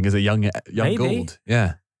Gosling is a young Gould.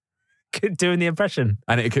 Yeah. Doing the impression.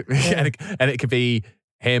 And it could and it could be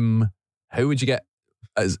him. Who would you get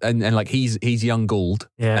and like he's young Gould.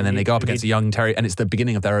 Yeah. And then they go up against a young Terry, and it's the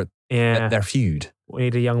beginning of their feud. We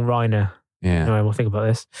need a young Reiner. Yeah. Anyway, we'll think about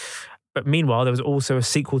this. But meanwhile, there was also a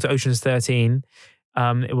sequel to Ocean's 13.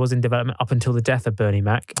 It was in development up until the death of Bernie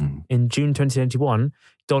Mac. In June 2021,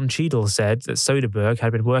 Don Cheadle said that Soderbergh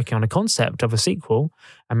had been working on a concept of a sequel,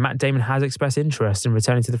 and Matt Damon has expressed interest in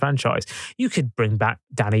returning to the franchise. You could bring back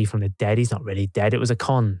Danny from the dead. He's not really dead. It was a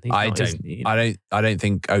con. I don't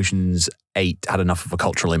think Ocean's 8 had enough of a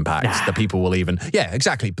cultural impact that people will even. Yeah,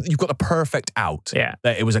 exactly. But you've got the perfect out. Yeah,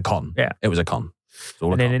 that it was a con. Yeah, it was a con.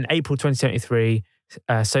 And then in April 2023.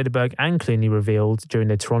 Soderbergh and Clooney revealed during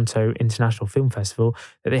the Toronto International Film Festival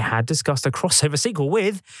that they had discussed a crossover sequel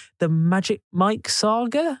with the Magic Mike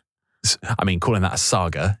saga. I mean, calling that a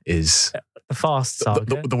saga is the Fast saga.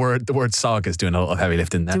 The word saga is doing a lot of heavy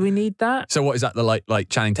lifting there. Do we need that? So what is that? The like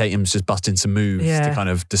Channing Tatum's just busting some moves to kind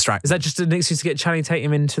of distract. Is that just an excuse to get Channing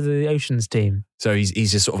Tatum into the Ocean's team? So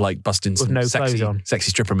he's just sort of like busting some sexy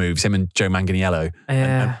stripper moves. Him and Joe Manganiello.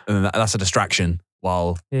 Yeah, and that's a distraction.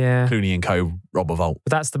 While Clooney and co rob a vault.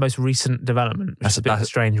 But that's the most recent development, which is a bit of a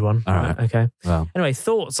strange one. All right. Okay. Well. Anyway,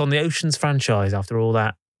 thoughts on the Ocean's franchise after all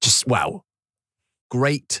that?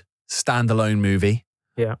 Great standalone movie.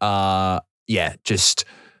 Yeah. Just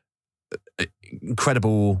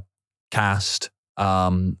incredible cast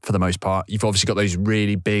for the most part. You've obviously got those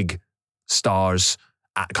really big stars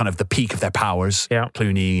at kind of the peak of their powers. Yeah.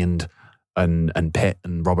 Clooney and Pitt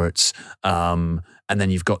and Roberts. And then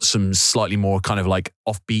you've got some slightly more kind of like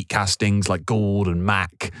offbeat castings like Gould and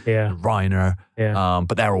Mac and Reiner. Yeah.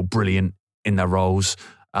 But they're all brilliant in their roles.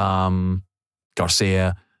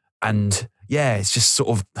 Garcia. And it's just sort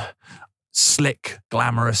of slick,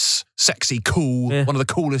 glamorous, sexy, cool. Yeah. One of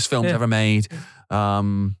the coolest films ever made.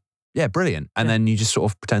 Brilliant. And then you just sort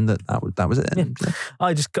of pretend that was it.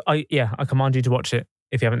 I command you to watch it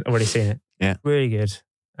if you haven't already seen it. Yeah. Really good.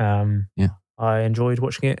 I enjoyed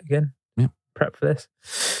watching it again. Yeah. Prep for this.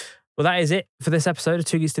 Well, that is it for this episode of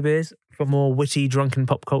Two Geeks, Two Beers. For more witty, drunken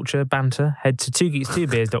pop culture banter, head to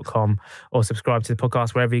twogeeks2beers.com or subscribe to the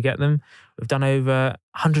podcast wherever you get them. We've done over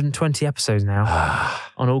 120 episodes now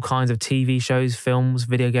on all kinds of TV shows, films,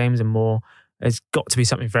 video games, and more. There's got to be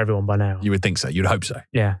something for everyone by now. You would think so. You'd hope so.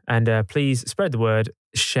 Yeah. And please spread the word,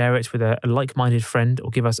 share it with a like-minded friend,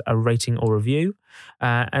 or give us a rating or review.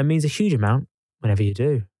 It means a huge amount whenever you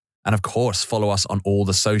do. And of course, follow us on all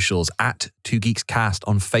the socials at 2GeeksCast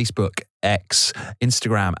on Facebook, X,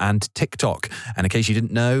 Instagram, and TikTok. And in case you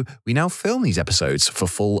didn't know, we now film these episodes for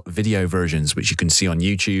full video versions, which you can see on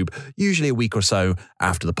YouTube, usually a week or so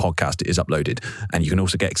after the podcast is uploaded. And you can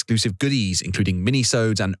also get exclusive goodies, including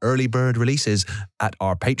mini-sodes and early bird releases at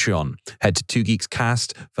our Patreon. Head to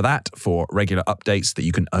 2GeeksCast for that, for regular updates that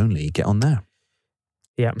you can only get on there.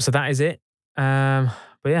 Yeah, so that is it. But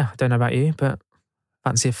yeah, I don't know about you, but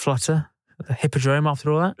fancy a flutter at the Hippodrome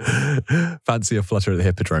after all that? Fancy a flutter at the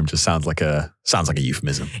Hippodrome just sounds like a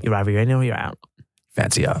euphemism. You're either in or you're out.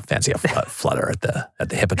 Fancy a flutter at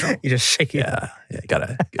the Hippodrome. You just shake it. Yeah, you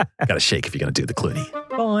gotta shake if you're gonna do the Clooney.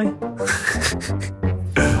 Bye.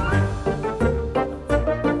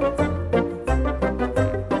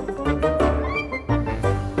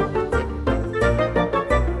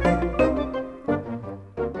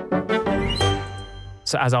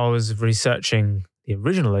 So as I was researching the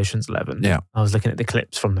original Ocean's 11, I was looking at the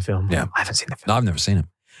clips from the film. Yeah. I haven't seen the film. No, I've never seen it.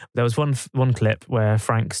 There was one clip where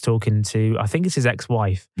Frank's talking to, I think it's his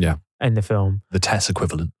ex-wife in the film. The Tess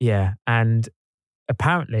equivalent. Yeah. And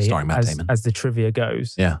apparently, Starring Matt Damon. as the trivia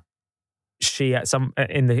goes, she at some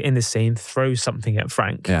in the scene throws something at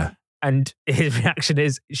Frank. Yeah. And his reaction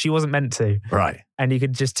is she wasn't meant to. Right. And you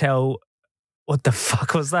could just tell, what the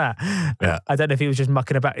fuck was that? Yeah. I don't know if he was just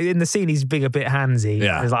mucking about. In the scene, he's being a bit handsy.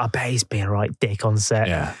 Yeah. He's like, I bet he's being a right dick on set.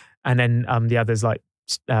 Yeah. And then the others like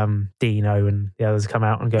Dino and the others come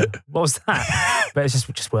out and go, what was that? But it's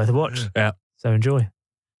just worth a watch. Yeah. So enjoy.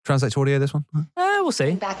 Translate to audio, this one? We'll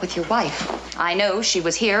see. Back with your wife. I know she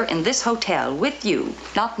was here in this hotel with you,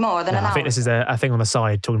 not more than an hour. I think this is a thing on the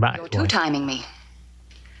side talking about. You're two-timing me.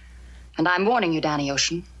 And I'm warning you, Danny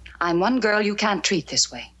Ocean. I'm one girl you can't treat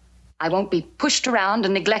this way. I won't be pushed around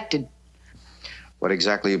and neglected. What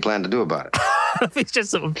exactly you plan to do about it? He's just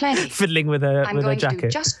sort of Plenty. fiddling with a I'm with a going to do jacket.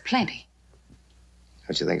 just plenty.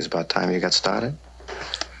 Don't you think it's about time you got started?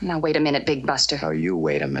 Now, wait a minute, Big Buster. Oh, you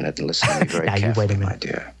wait a minute and listen to me very carefully, my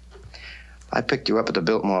dear. I picked you up at the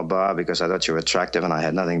Biltmore Bar because I thought you were attractive and I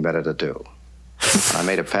had nothing better to do. I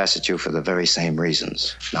made a pass at you for the very same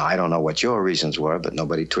reasons. Now, I don't know what your reasons were, but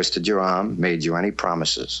nobody twisted your arm, made you any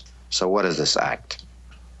promises. So what is this act?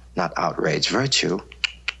 Not outrage virtue.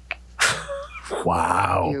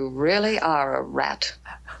 Wow. You really are a rat.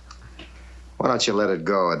 Why don't you let it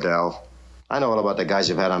go, Adele? I know all about the guys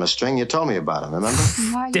you've had on a string. You told me about them, remember?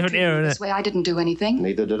 Why are you treating me this way? I didn't do anything.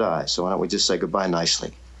 Neither did I. So why don't we just say goodbye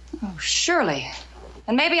nicely? Oh, surely.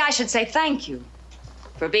 And maybe I should say thank you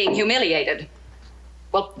for being humiliated.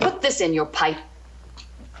 Well, put this in your pipe.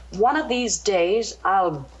 One of these days,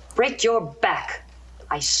 I'll break your back.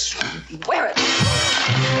 I swear it.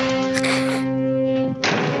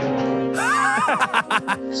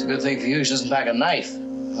 It's a good thing for you she doesn't pack a knife.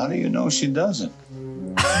 How do you know she doesn't?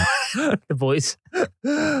 The voice.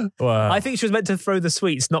 Wow. I think she was meant to throw the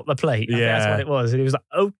sweets, not the plate. I think that's what it was. And he was like,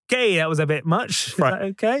 okay, that was a bit much. Is that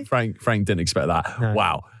okay? Frank didn't expect that. No.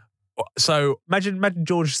 Wow. So imagine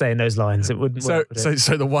George saying those lines. It wouldn't work. So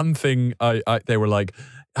the one thing they were like,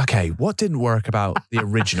 okay, what didn't work about the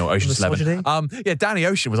original Ocean's 11? Danny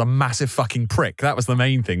Ocean was a massive fucking prick. That was the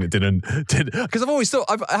main thing that didn't. Because I've always thought,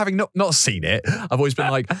 having not seen it, I've always been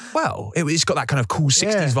like, well, it's got that kind of cool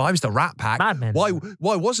 60s vibes, the Rat Pack. Mad Men.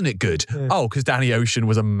 Why wasn't it good? Oh, because Danny Ocean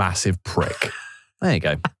was a massive prick. There you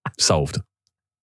go. Solved.